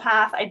traditional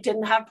path. I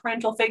didn't have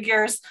parental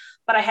figures,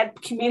 but I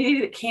had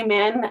community that came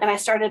in, and I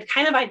started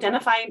kind of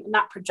identifying,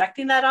 not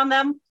projecting that on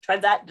them.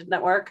 Tried that,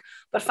 didn't work,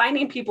 but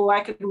finding people where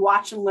I could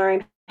watch and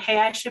learn, hey,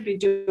 I should be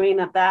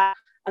doing that.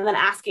 And then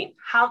asking,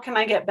 how can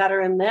I get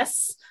better in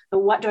this?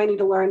 And what do I need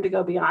to learn to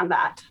go beyond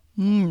that?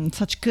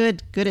 Such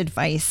good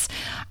advice.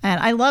 And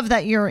I love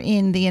that you're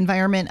in the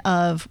environment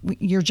of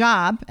your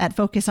job at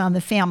Focus on the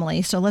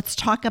Family. So let's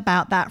talk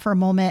about that for a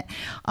moment.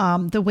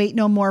 The Wait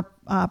No More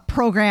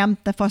program,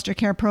 the foster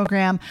care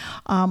program.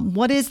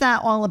 What is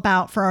that all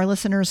about for our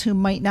listeners who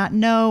might not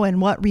know, and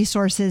what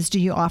resources do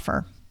you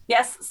offer?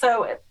 Yes.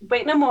 So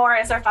Wait No More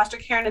is our foster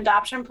care and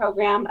adoption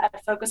program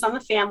at Focus on the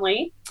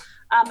Family.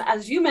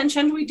 As you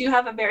mentioned, we do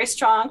have a very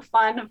strong,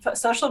 fun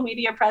social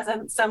media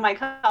presence. So my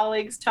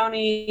colleagues,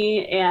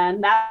 Tony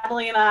and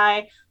Natalie and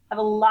I, have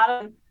a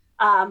lot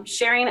of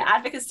sharing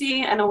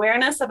advocacy and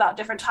awareness about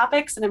different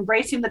topics and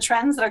embracing the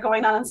trends that are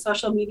going on in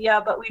social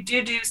media. But we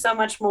do so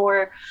much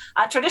more.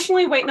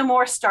 Traditionally, Wait No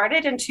More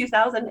started in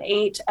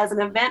 2008 as an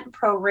event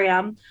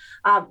program,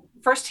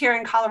 first here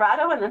in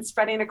Colorado and then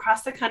spreading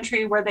across the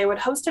country, where they would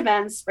host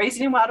events,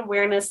 raising wild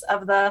awareness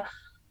of the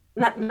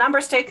that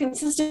number stayed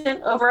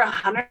consistent. Over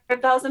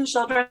 100,000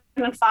 children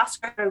in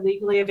foster care are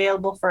legally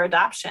available for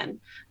adoption.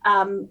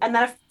 And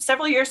then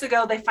several years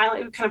ago, they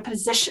finally kind of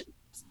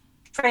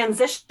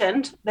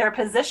transitioned their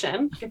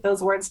position, get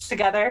those words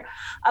together,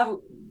 of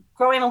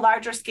growing a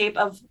larger scope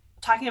of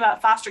talking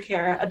about foster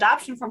care,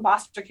 adoption from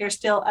foster care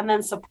still, and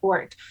then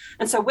support.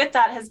 And so with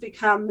that has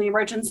become the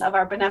emergence of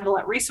our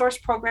benevolent resource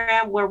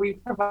program, where we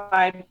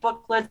provide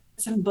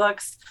booklets and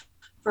books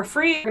for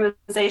free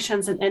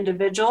organizations and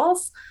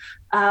individuals.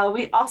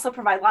 We also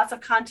provide lots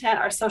of content,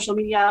 our social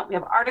media. We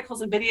have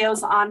articles and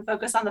videos on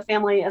Focus on the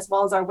Family, as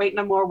well as our Wait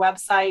No More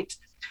website.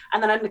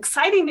 And then an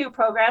exciting new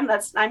program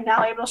I'm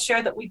now able to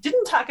share that we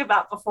didn't talk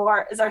about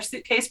before is our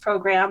suitcase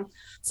program.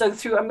 So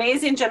through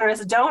amazing, generous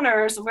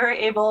donors, we're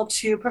able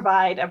to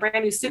provide a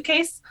brand new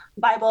suitcase,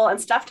 Bible, and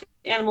stuffed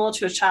animal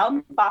to a child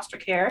in foster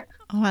care.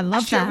 Oh, I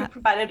love that. We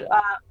provided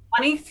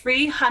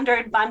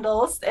 2,300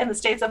 bundles in the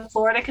states of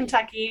Florida,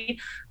 Kentucky.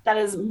 That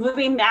is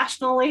moving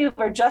nationally.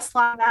 We're just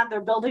on that.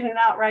 They're building it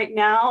out right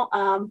now.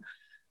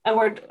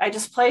 And I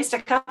just placed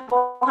a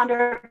couple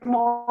hundred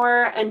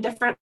more in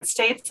different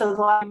states over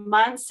the last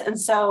months. And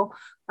so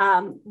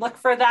look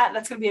for that.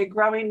 That's going to be a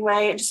growing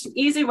way, just an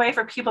easy way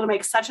for people to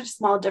make such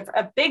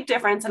a big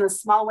difference in a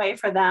small way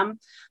for them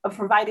of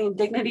providing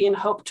dignity and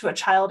hope to a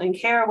child in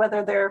care,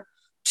 whether they're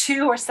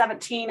 2 or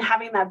 17.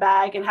 Having that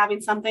bag and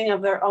having something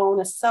of their own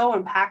is so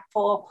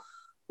impactful.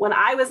 When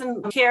I was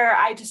in care,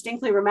 I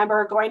distinctly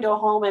remember going to a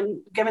home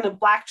and given a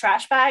black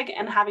trash bag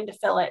and having to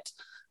fill it.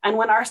 And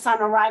when our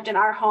son arrived in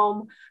our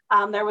home,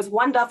 there was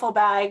one duffel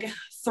bag,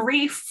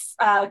 3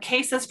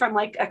 cases from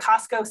like a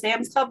Costco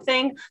Sam's Club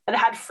thing that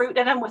had fruit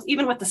in them,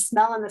 even with the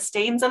smell and the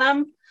stains in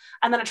them,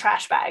 and then a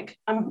trash bag.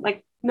 I'm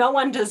like, no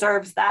one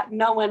deserves that.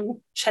 No one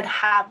should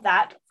have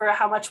that for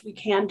how much we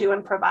can do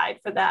and provide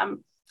for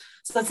them.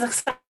 So it's an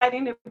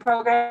exciting new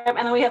program.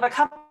 And then we have a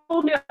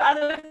couple new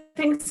other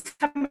things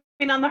coming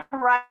on the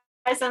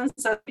horizon.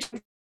 So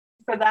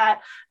for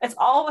that, it's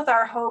all with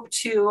our hope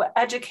to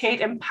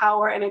educate,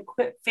 empower, and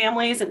equip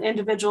families and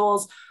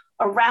individuals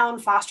around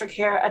foster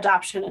care,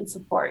 adoption, and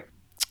support.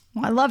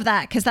 Well, I love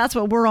that because that's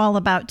what we're all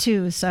about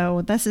too.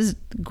 So this is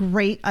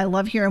great. I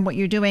love hearing what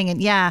you're doing.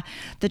 And yeah,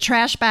 the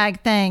trash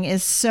bag thing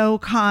is so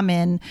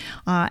common,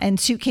 and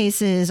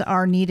suitcases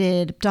are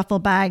needed. Duffel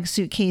bags,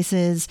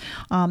 suitcases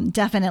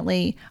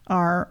definitely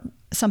are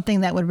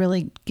something that would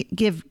really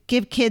give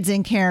kids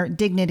in care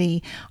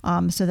dignity,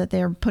 so that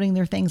they're putting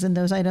their things in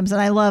those items. And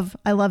I love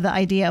the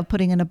idea of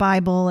putting in a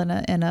Bible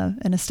and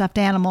a stuffed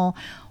animal.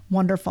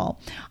 Wonderful.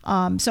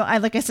 So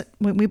like I said,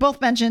 we both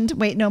mentioned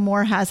Wait No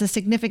More has a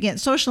significant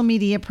social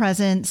media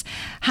presence.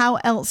 How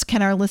else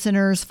can our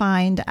listeners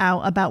find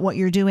out about what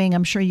you're doing?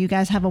 I'm sure you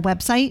guys have a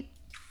website.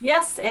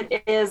 Yes,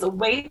 it is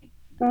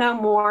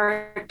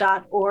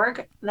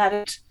waitnomore.org. That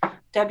is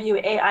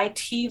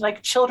WAIT,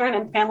 like children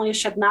and families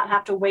should not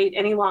have to wait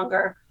any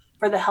longer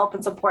for the help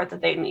and support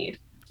that they need.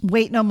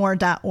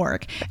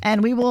 waitnomore.org.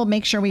 And we will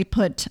make sure we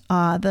put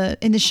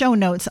in the show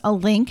notes a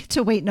link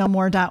to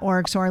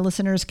waitnomore.org so our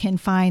listeners can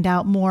find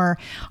out more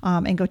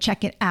and go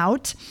check it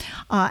out.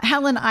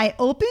 Helen, I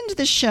opened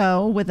the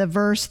show with a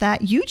verse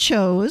that you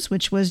chose,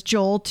 which was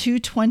Joel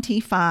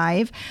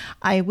 2:25.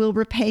 I will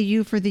repay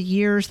you for the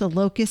years the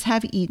locusts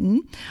have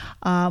eaten.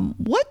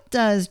 What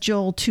does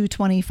Joel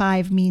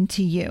 2:25 mean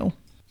to you?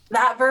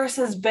 That verse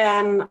has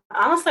been,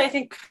 honestly, I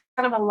think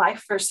kind of a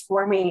life verse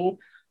for me.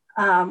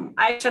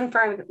 I've been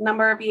for a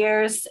number of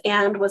years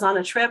and was on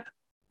a trip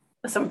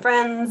with some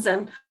friends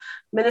and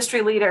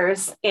ministry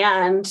leaders.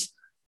 And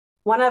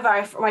one of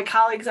my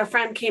colleagues, a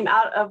friend, came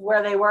out of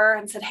where they were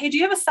and said, "Hey, do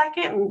you have a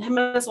second?" And him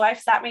and his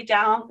wife sat me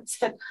down and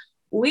said,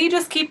 "We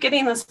just keep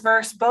getting this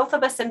verse, both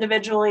of us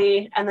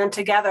individually and then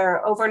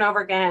together over and over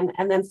again.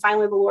 And then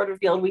finally the Lord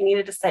revealed we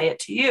needed to say it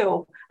to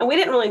you." And we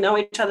didn't really know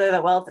each other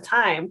that well at the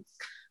time.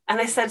 And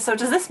they said, "So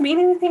does this mean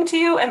anything to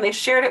you?" And they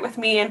shared it with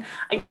me. And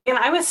again,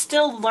 I was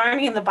still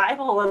learning the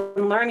Bible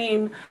and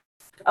learning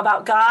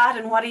about God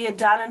and what he had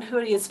done and who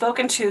he had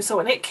spoken to. So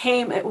when it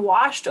came, it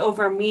washed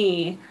over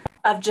me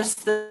of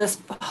just this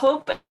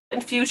hope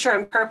and future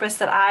and purpose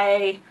that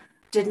I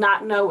did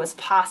not know was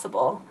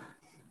possible.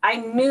 I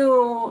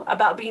knew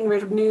about being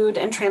renewed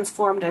and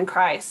transformed in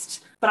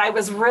Christ, but I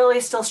was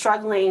really still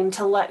struggling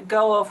to let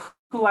go of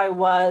who I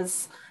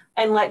was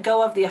and let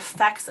go of the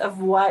effects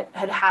of what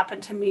had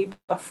happened to me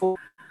before.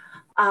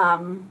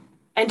 And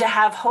to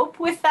have hope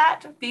with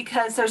that,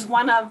 because there's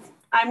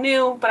I'm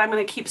new, but I'm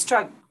going to keep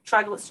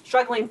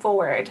struggling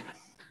forward.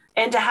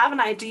 And to have an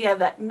idea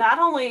that not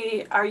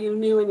only are you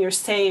new and you're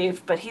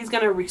saved, but he's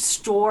going to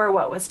restore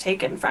what was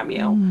taken from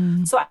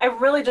you. So I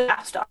really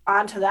just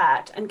onto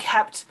that and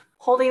kept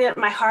holding it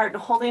in my heart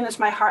and holding it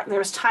to my heart. And there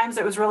was times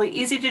it was really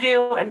easy to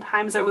do and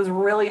times it was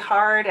really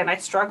hard. And I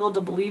struggled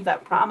to believe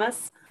that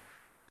promise.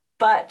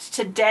 But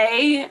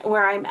today,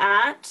 where I'm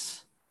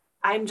at,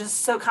 I'm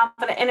just so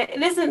confident. And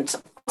it isn't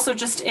also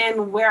just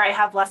in where I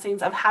have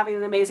blessings of having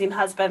an amazing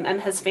husband and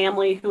his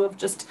family who have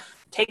just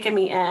taken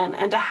me in,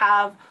 and to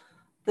have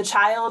the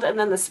child and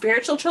then the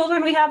spiritual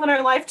children we have in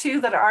our life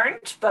too that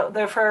aren't, but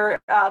they're for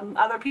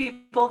other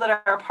people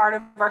that are part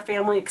of our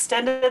family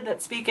extended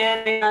that speak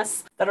in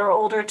us, that are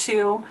older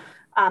too,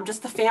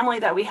 just the family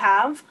that we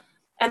have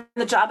and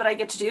the job that I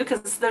get to do,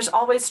 because there's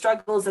always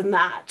struggles in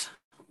that.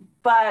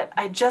 But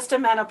I just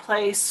am at a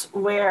place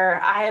where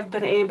I have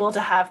been able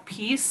to have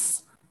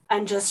peace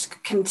and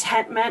just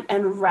contentment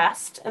and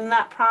rest in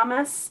that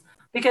promise,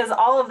 because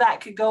all of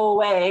that could go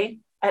away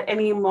at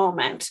any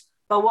moment.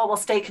 But what will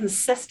stay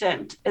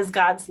consistent is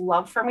God's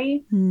love for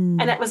me.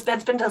 And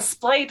it's been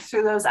displayed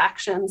through those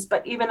actions.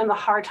 But even in the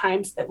hard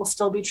times, it will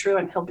still be true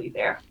and he'll be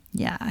there.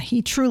 Yeah,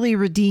 he truly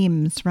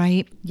redeems,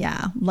 right?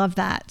 Yeah, love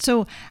that.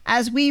 So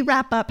as we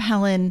wrap up,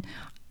 Helen,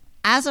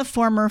 as a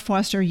former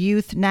foster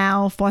youth,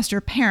 now foster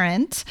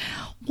parent,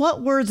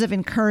 what words of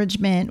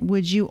encouragement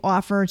would you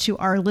offer to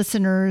our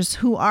listeners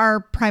who are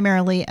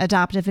primarily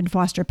adoptive and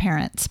foster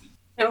parents?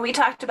 And we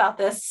talked about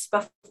this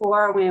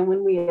before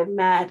when we had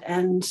met,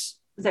 and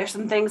there's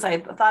some things I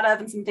thought of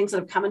and some things that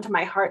have come into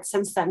my heart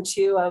since then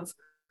too, of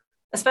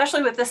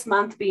especially with this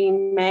month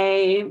being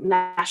May,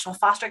 National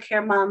Foster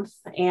Care Month,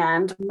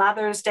 and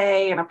Mother's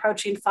Day and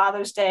approaching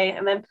Father's Day,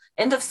 and then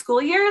end of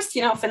school years,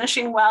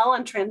 finishing well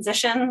and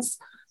transitions.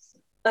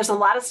 There's a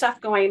lot of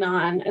stuff going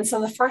on. And so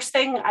the first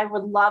thing I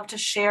would love to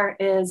share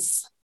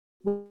is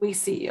we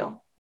see you.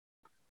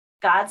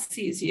 God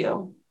sees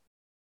you.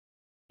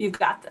 You've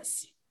got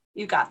this.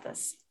 You got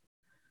this.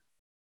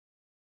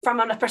 From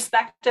a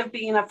perspective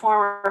being a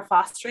former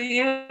foster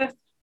youth,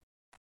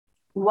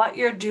 what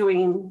you're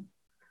doing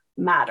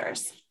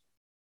matters.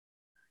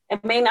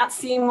 It may not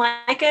seem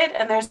like it,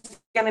 and there's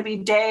going to be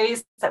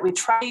days that we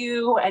try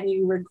you and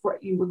you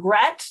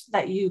regret,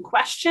 that you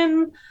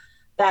question,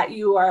 that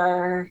you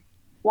are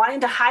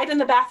wanting to hide in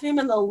the bathroom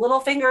and the little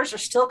fingers are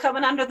still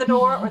coming under the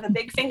door, or the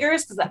big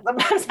fingers, because that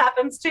sometimes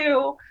happens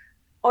too.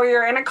 Or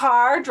you're in a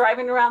car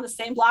driving around the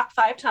same block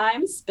 5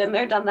 times, been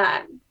there, done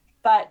that.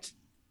 But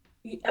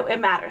it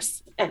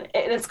matters, and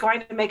it's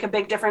going to make a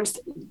big difference.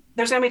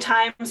 There's going to be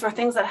times where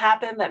things that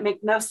happen that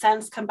make no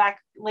sense come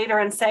back later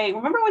and say,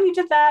 "Remember when you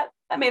did that?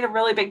 That made a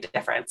really big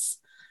difference."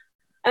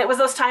 And it was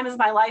those times in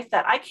my life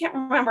that I can't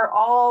remember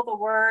all the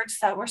words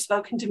that were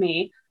spoken to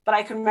me, but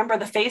I can remember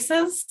the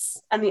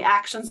faces and the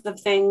actions of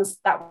things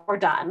that were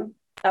done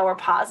that were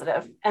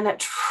positive. And it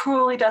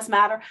truly does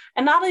matter.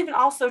 And not even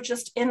also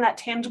just in that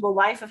tangible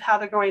life of how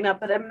they're growing up,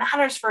 but it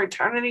matters for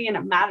eternity and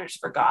it matters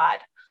for God.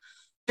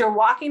 You're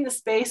walking the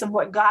space of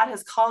what God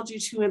has called you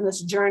to in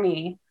this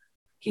journey.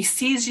 He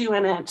sees you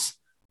in it.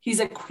 He's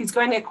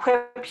going to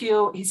equip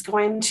you. He's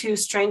going to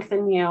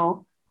strengthen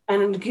you.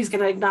 And he's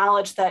going to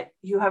acknowledge that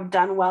you have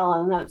done well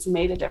and that it's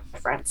made a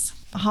difference.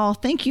 Oh,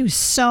 thank you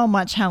so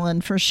much, Helen,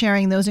 for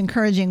sharing those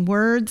encouraging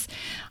words.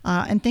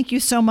 And thank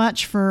you so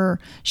much for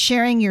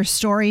sharing your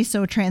story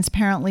so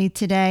transparently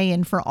today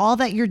and for all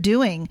that you're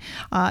doing,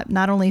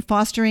 not only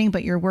fostering,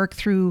 but your work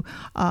through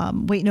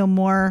Wait No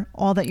More,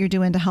 all that you're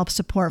doing to help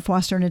support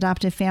foster and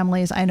adoptive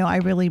families. I know I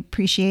really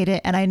appreciate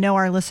it. And I know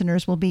our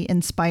listeners will be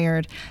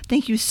inspired.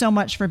 Thank you so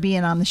much for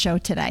being on the show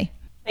today.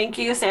 Thank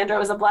you, Sandra. It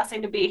was a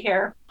blessing to be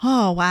here.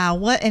 Oh, wow.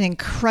 What an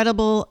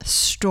incredible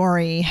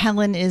story.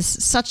 Helen is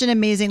such an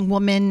amazing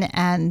woman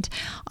and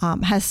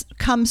has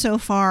come so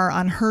far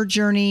on her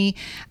journey.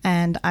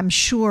 And I'm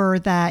sure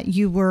that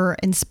you were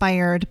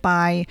inspired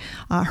by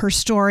her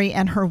story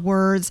and her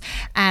words.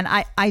 And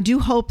I do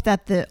hope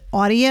that the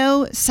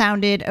audio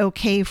sounded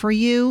okay for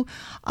you.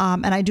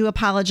 And I do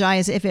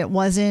apologize if it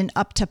wasn't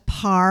up to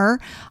par.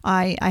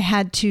 I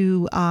had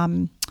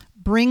to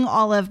bring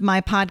all of my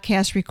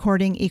podcast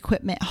recording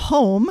equipment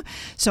home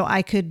so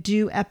I could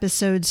do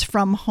episodes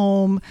from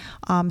home,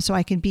 so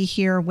I can be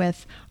here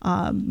with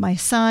my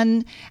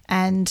son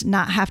and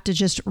not have to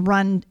just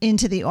run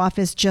into the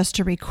office just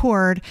to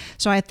record.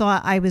 So I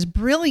thought I was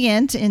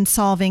brilliant in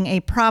solving a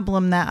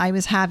problem that I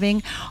was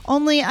having,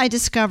 only I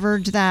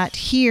discovered that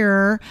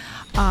here,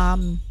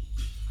 and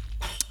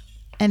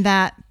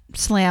that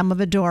slam of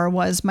a door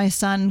was my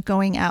son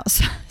going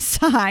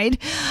outside,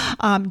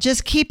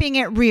 just keeping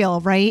it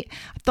real, right?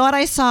 I thought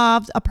I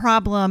solved a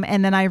problem,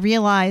 and then I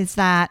realized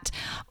that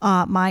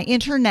my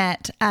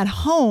internet at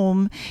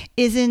home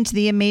isn't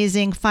the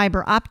amazing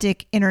fiber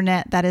optic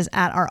internet that is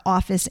at our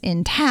office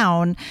in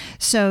town.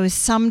 So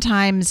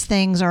sometimes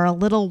things are a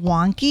little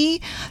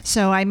wonky.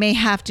 So I may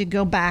have to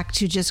go back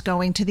to just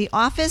going to the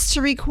office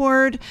to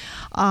record.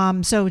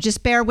 So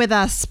just bear with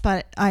us,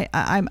 but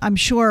I'm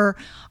sure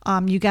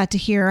you got to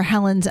hear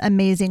Helen's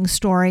amazing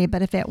story,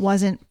 but if it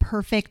wasn't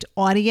perfect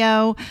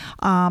audio,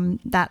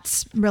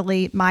 that's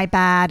really my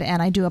bad,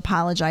 and I do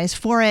apologize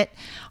for it.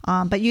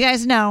 But you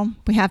guys know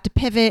we have to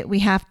pivot, we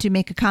have to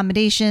make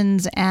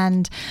accommodations,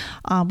 and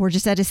we're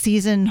just at a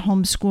season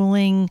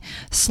homeschooling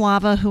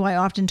Slava, who I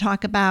often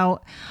talk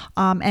about.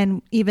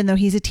 And even though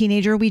he's a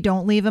teenager, we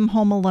don't leave him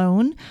home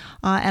alone.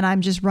 And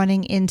I'm just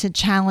running into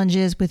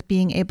challenges with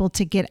being able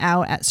to get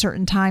out at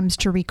certain times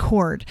to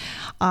record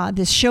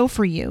this show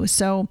for you.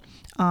 So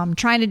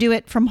trying to do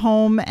it from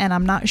home, and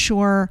I'm not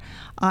sure.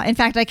 In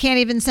fact, I can't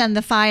even send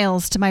the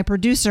files to my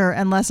producer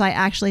unless I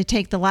actually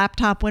take the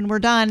laptop when we're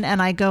done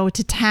and I go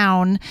to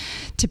town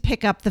to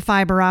pick up the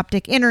fiber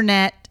optic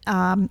internet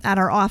at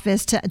our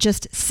office to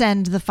just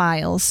send the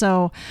files.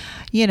 So,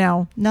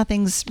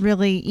 nothing's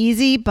really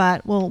easy,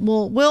 but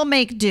we'll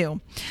make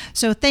do.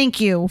 So thank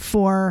you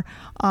for,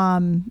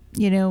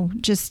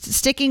 just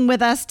sticking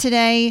with us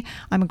today.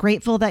 I'm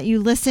grateful that you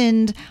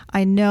listened.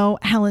 I know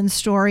Helen's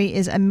story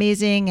is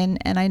amazing,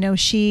 and I know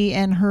she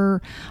and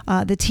her,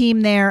 the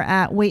team there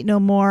at Wait No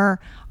More,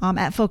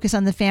 at Focus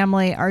on the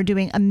Family, are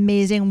doing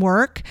amazing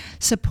work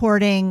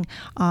supporting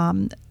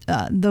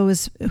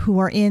those who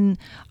are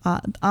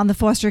on the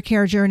foster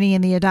care journey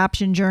and the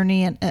adoption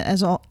journey, and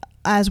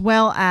as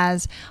well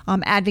as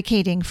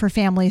advocating for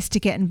families to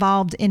get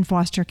involved in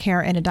foster care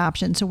and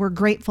adoption. So we're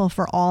grateful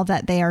for all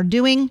that they are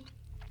doing.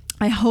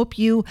 I hope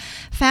you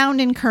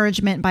found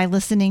encouragement by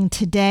listening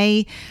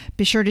today.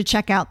 Be sure to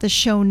check out the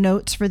show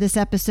notes for this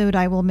episode.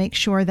 I will make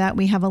sure that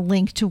we have a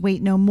link to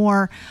Wait No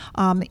More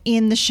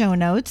in the show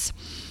notes.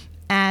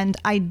 And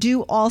I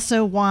do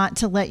also want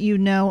to let you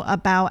know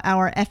about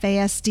our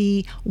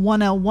FASD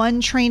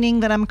 101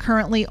 training that I'm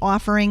currently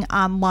offering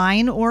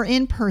online or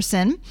in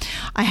person.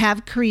 I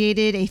have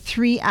created a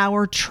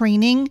 3-hour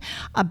training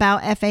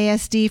about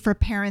FASD for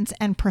parents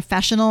and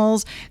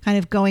professionals, kind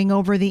of going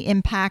over the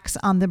impacts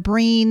on the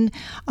brain,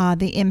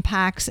 the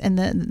impacts and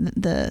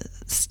the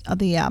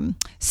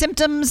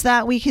symptoms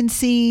that we can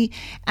see,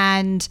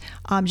 and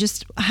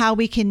just how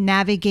we can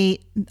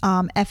navigate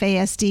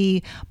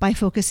FASD by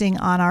focusing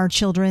on our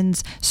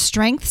children's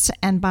strengths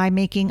and by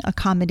making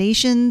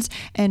accommodations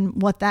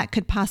and what that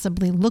could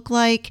possibly look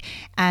like,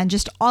 and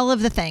just all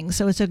of the things.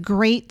 So it's a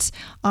great,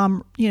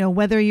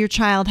 whether your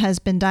child has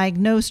been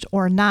diagnosed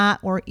or not,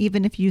 or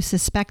even if you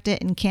suspect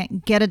it and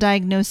can't get a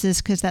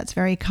diagnosis, because that's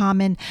very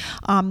common,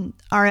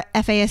 our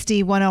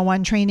FASD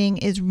 101 training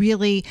is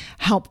really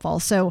helpful.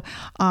 So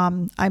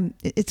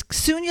it's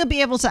soon you'll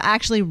be able to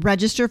actually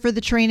register for the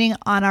training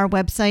on our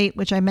website,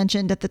 which I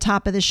mentioned at the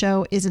top of the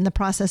show is in the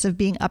process of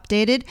being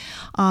updated.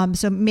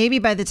 So maybe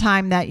by the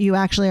time that you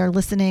actually are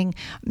listening,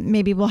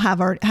 maybe we'll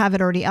have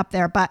it already up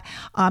there. But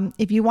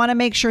if you want to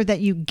make sure that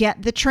you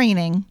get the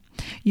training,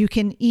 you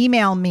can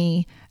email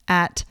me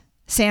at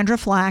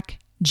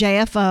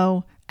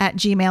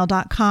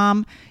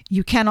sandraflackjfo@gmail.com.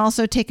 You can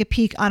also take a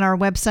peek on our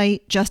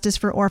website,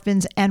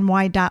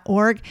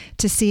 justicefororphansny.org,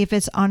 to see if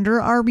it's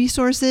under our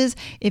resources.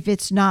 If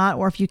it's not,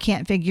 or if you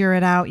can't figure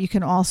it out, you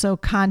can also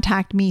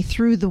contact me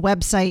through the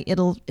website.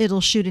 It'll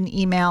shoot an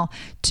email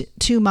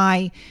to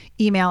my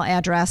email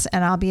address,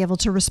 and I'll be able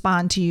to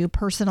respond to you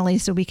personally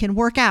so we can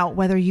work out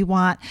whether you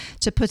want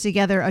to put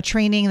together a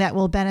training that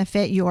will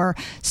benefit your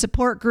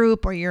support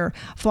group or your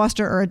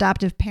foster or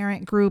adoptive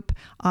parent group.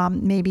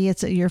 Maybe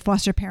it's your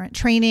foster parent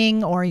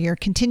training or your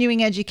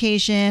continuing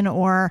education,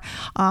 or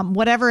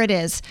whatever it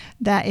is,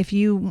 that if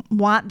you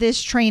want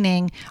this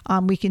training,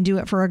 we can do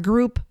it for a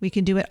group, we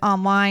can do it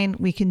online,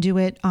 we can do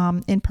it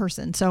in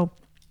person. So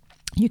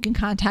you can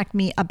contact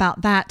me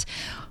about that.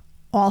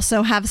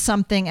 Also have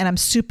something, and I'm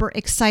super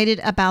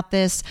excited about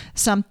this,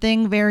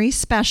 something very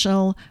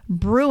special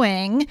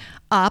brewing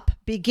up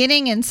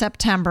beginning in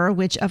September,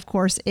 which of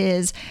course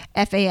is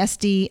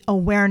FASD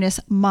Awareness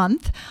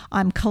Month.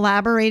 I'm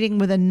collaborating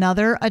with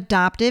another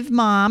adoptive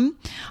mom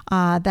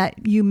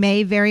that you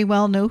may very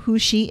well know who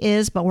she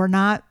is, but we're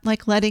not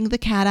like letting the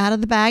cat out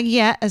of the bag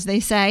yet, as they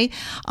say.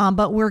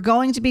 But we're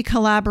going to be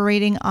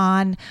collaborating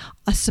on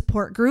a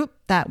support group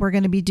that we're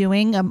going to be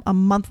doing, a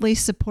monthly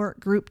support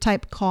group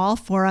type call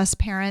for us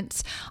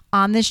parents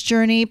on this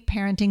journey,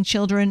 parenting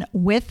children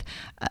with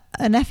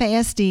an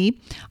FASD,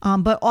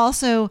 but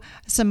also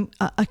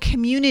a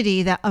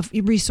community of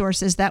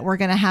resources that we're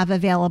going to have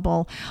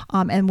available.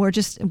 And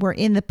we're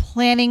in the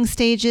planning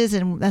stages,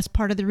 and that's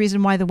part of the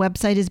reason why the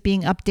website is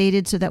being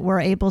updated, so that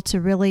we're able to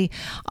really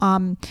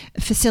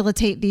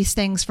facilitate these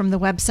things from the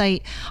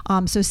website.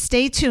 So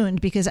stay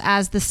tuned, because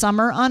as the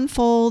summer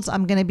unfolds,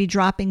 I'm going to be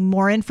dropping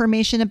more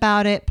information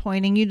about it,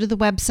 pointing you to the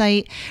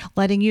website,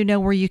 letting you know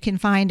where you can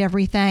find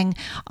everything.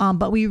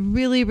 But we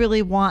really,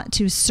 really want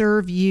to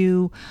serve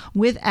you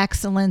with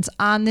excellence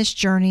on this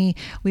journey.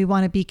 We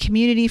want to be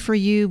community for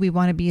you. We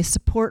want to be a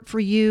support for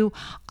you.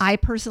 I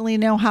personally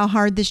know how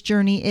hard this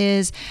journey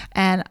is,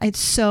 and it's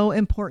so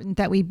important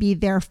that we be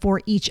there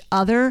for each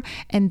other,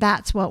 and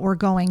that's what we're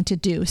going to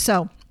do.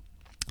 So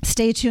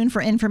stay tuned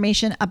for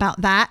information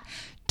about that.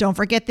 Don't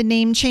forget the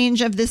name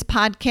change of this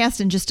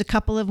podcast. In just a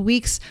couple of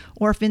weeks,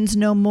 Orphans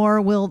No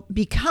More will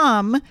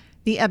become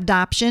the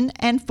Adoption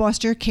and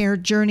Foster Care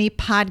Journey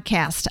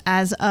podcast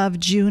as of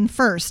June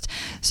 1st.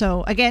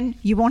 So again,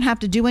 you won't have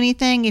to do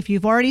anything. If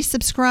you've already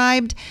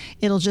subscribed,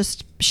 it'll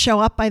just show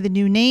up by the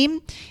new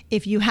name.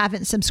 If you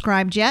haven't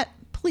subscribed yet,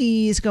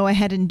 please go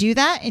ahead and do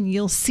that, and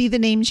you'll see the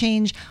name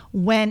change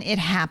when it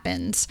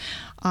happens.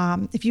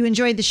 If you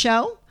enjoyed the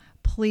show,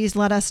 please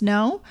let us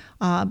know.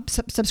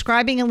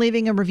 Subscribing and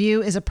leaving a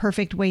review is a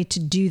perfect way to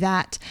do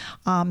that.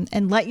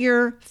 And let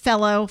your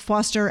fellow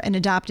foster and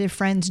adoptive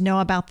friends know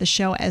about the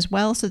show as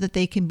well, so that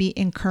they can be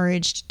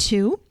encouraged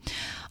too.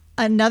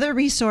 Another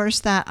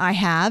resource that I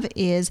have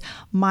is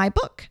my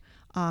book.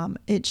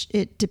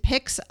 It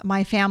depicts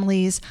my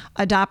family's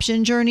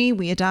adoption journey.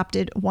 We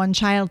adopted one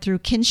child through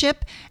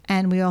kinship,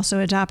 and we also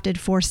adopted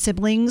 4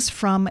 siblings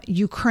from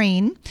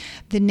Ukraine.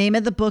 The name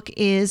of the book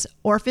is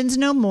Orphans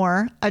No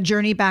More, A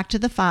Journey Back to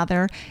the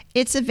Father.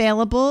 It's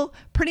available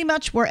pretty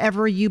much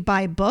wherever you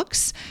buy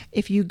books.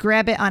 If you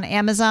grab it on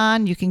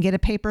Amazon, you can get a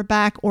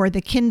paperback or the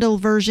Kindle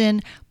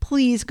version.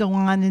 Please go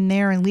on in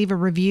there and leave a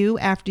review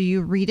after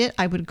you read it.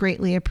 I would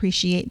greatly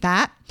appreciate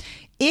that.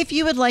 If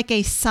you would like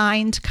a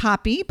signed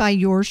copy by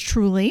yours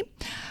truly,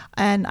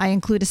 and I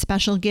include a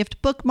special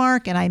gift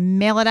bookmark and I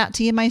mail it out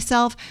to you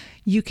myself,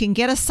 you can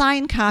get a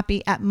signed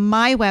copy at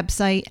my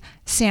website,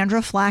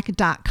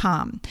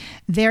 sandraflack.com.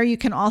 There you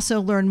can also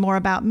learn more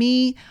about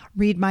me,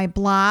 read my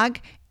blog,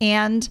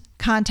 and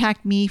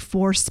contact me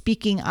for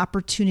speaking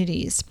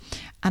opportunities.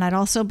 And I'd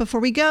also,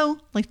 before we go,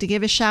 like to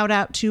give a shout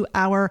out to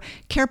our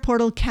Care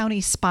Portal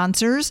County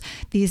sponsors,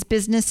 these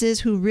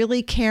businesses who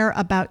really care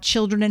about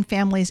children and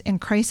families in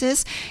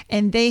crisis,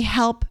 and they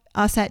help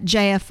us at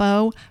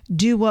JFO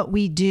do what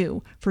we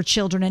do for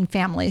children and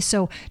families.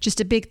 So just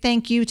a big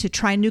thank you to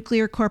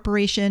Tri-Nuclear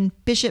Corporation,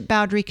 Bishop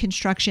Boundary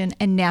Construction,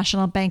 and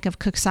National Bank of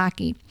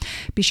Coxsackie.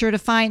 Be sure to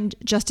find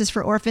Justice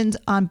for Orphans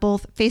on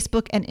both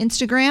Facebook and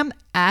Instagram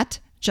at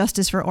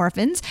Justice for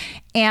Orphans.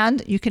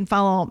 And you can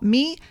follow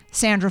me,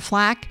 Sandra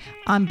Flack,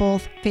 on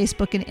both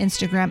Facebook and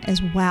Instagram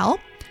as well.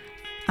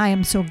 I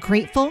am so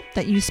grateful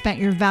that you spent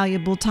your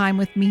valuable time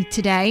with me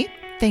today.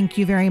 Thank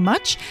you very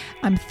much.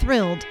 I'm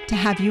thrilled to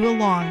have you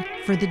along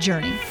for the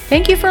journey.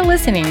 Thank you for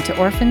listening to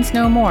Orphans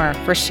No More,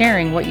 for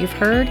sharing what you've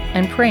heard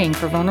and praying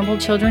for vulnerable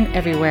children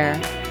everywhere.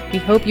 We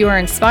hope you are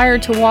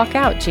inspired to walk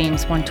out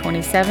James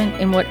 1:27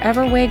 in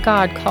whatever way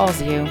God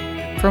calls you.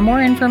 For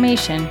more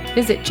information,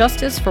 visit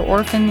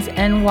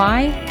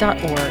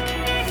justicefororphansny.org.